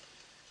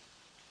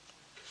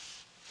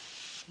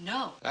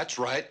 No. That's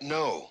right,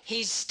 no.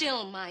 He's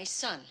still my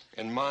son.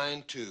 And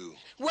mine, too.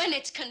 When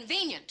it's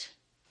convenient.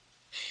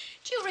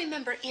 Do you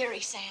remember Erie,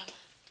 Sam?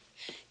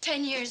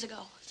 10 years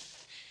ago,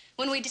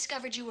 when we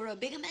discovered you were a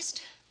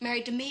bigamist,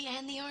 married to me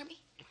and the Army?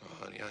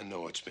 Oh, honey, I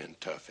know it's been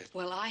tough.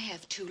 Well, I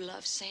have two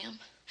loves, Sam.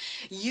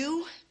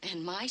 You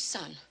and my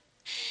son.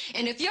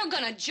 And if you're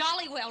gonna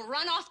jolly well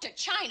run off to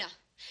China,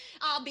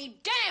 I'll be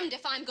damned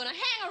if I'm gonna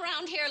hang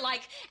around here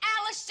like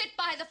Alice sit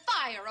by the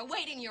fire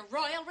awaiting your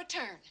royal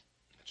return.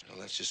 No,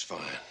 that's just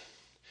fine.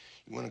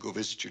 You want to go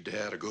visit your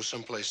dad or go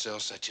someplace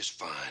else, that's just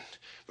fine.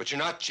 But you're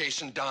not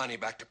chasing Donnie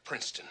back to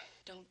Princeton.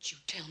 Don't you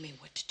tell me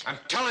what to do. I'm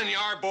telling you,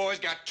 our boy's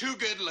got two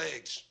good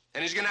legs,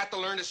 and he's gonna have to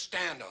learn to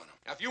stand on them.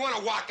 Now, if you want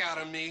to walk out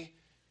on me,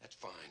 that's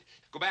fine.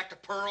 Go back to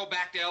Pearl,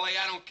 back to L.A.,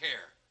 I don't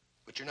care.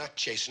 But you're not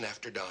chasing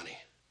after Donnie.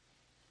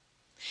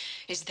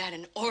 Is that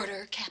an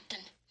order, Captain?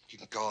 You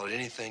can call it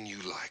anything you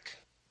like.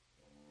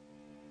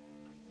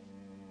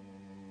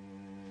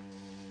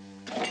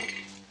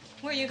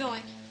 Where are you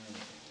going?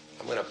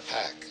 I'm gonna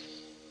pack.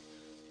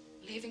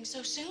 Leaving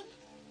so soon?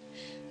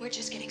 We're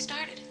just getting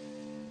started.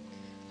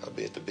 I'll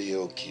be at the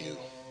BOQ.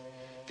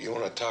 If you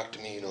want to talk to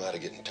me, you know how to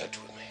get in touch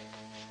with me.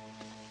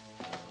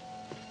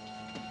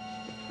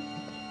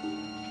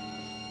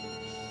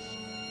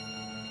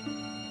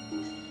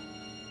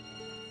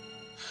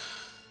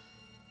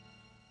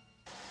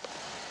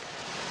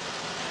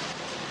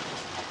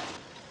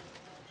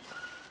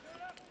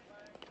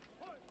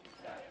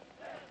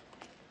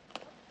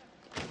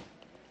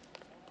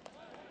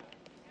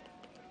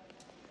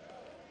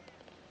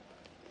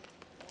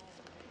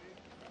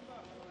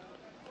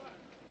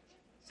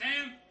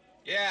 Sam?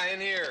 Yeah,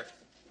 in here.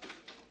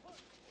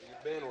 Where you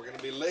been? We're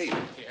gonna be late.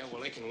 Yeah,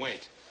 well, they can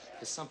wait.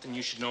 There's something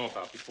you should know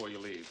about before you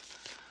leave.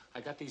 I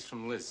got these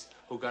from Liz,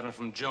 who got them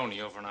from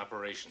Joni over in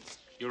operations.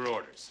 Your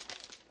orders.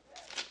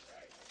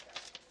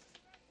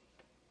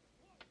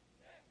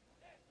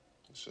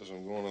 It says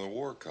I'm going to the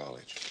war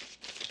college.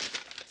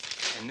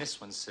 And this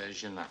one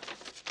says you're not.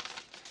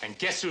 And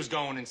guess who's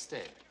going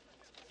instead?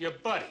 Your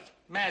buddy,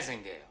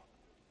 Massengale.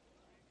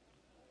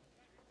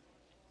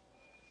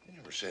 You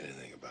never said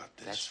anything about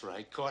this. That's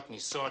right. Courtney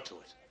saw to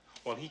it.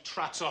 Well, he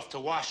trots off to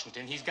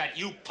Washington. He's got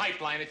you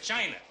pipeline at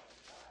China.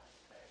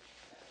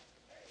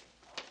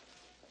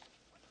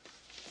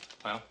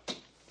 Well?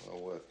 Well,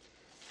 what?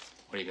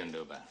 What are you gonna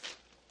do about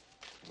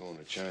it? Going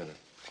to China.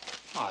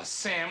 Oh,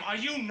 Sam, are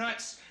you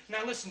nuts?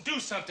 Now, listen, do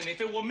something. If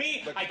it were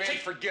me, Look, I'd man, take...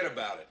 forget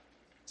about it.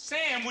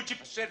 Sam, would you...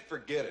 I said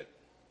forget it.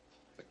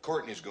 But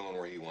Courtney's going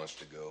where he wants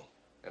to go.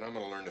 And I'm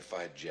gonna learn to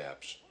fight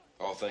Japs.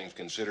 All things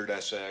considered, I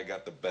say I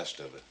got the best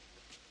of it.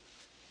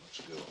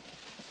 Let's go.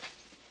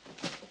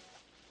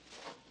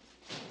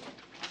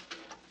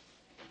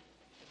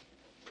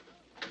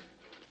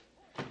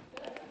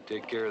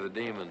 Take care of the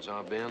demons,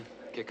 huh, Ben?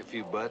 Kick a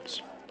few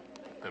butts.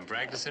 Been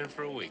practicing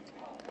for a week.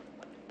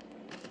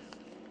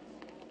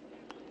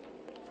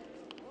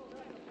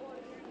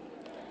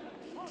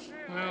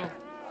 Well,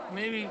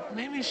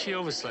 maybe she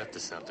overslept or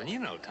something. You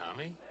know,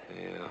 Tommy.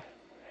 Yeah.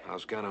 I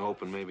was kind of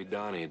hoping maybe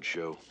Donnie'd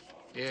show.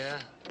 Yeah?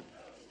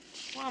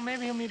 Well,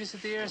 maybe he'll meet us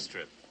at the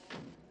airstrip.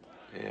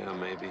 Yeah,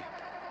 maybe.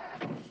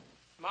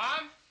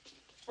 Mom?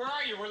 Where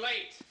are you? We're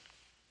late.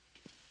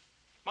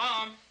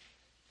 Mom?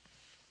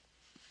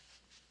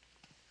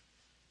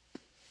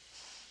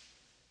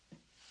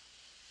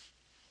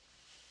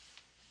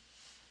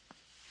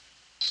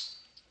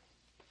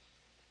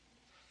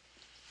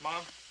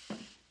 Mom?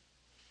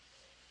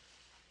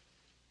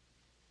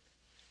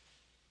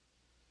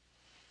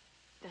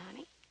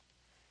 Donnie?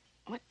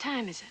 What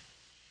time is it?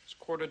 It's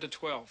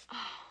 11:45. Oh.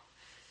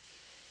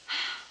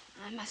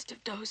 I must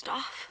have dozed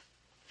off.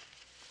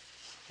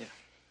 Yeah.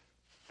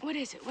 What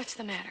is it? What's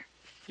the matter?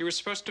 You were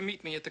supposed to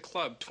meet me at the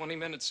club 20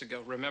 minutes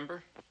ago,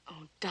 remember?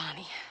 Oh,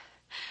 Donnie.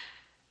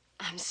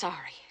 I'm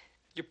sorry.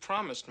 You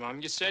promised, Mom.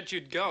 You said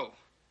you'd go.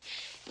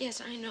 Yes,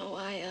 I know.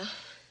 I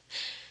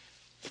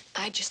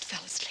just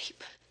fell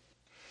asleep.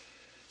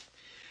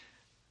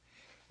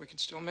 We can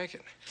still make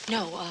it.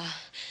 No,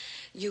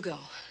 you go.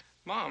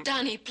 Mom.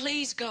 Donnie,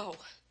 please go.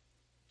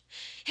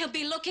 He'll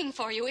be looking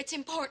for you. It's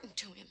important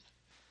to him.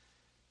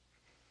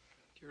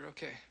 You're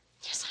okay.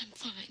 Yes, I'm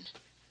fine.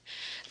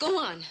 Go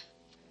on.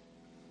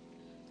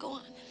 Go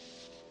on.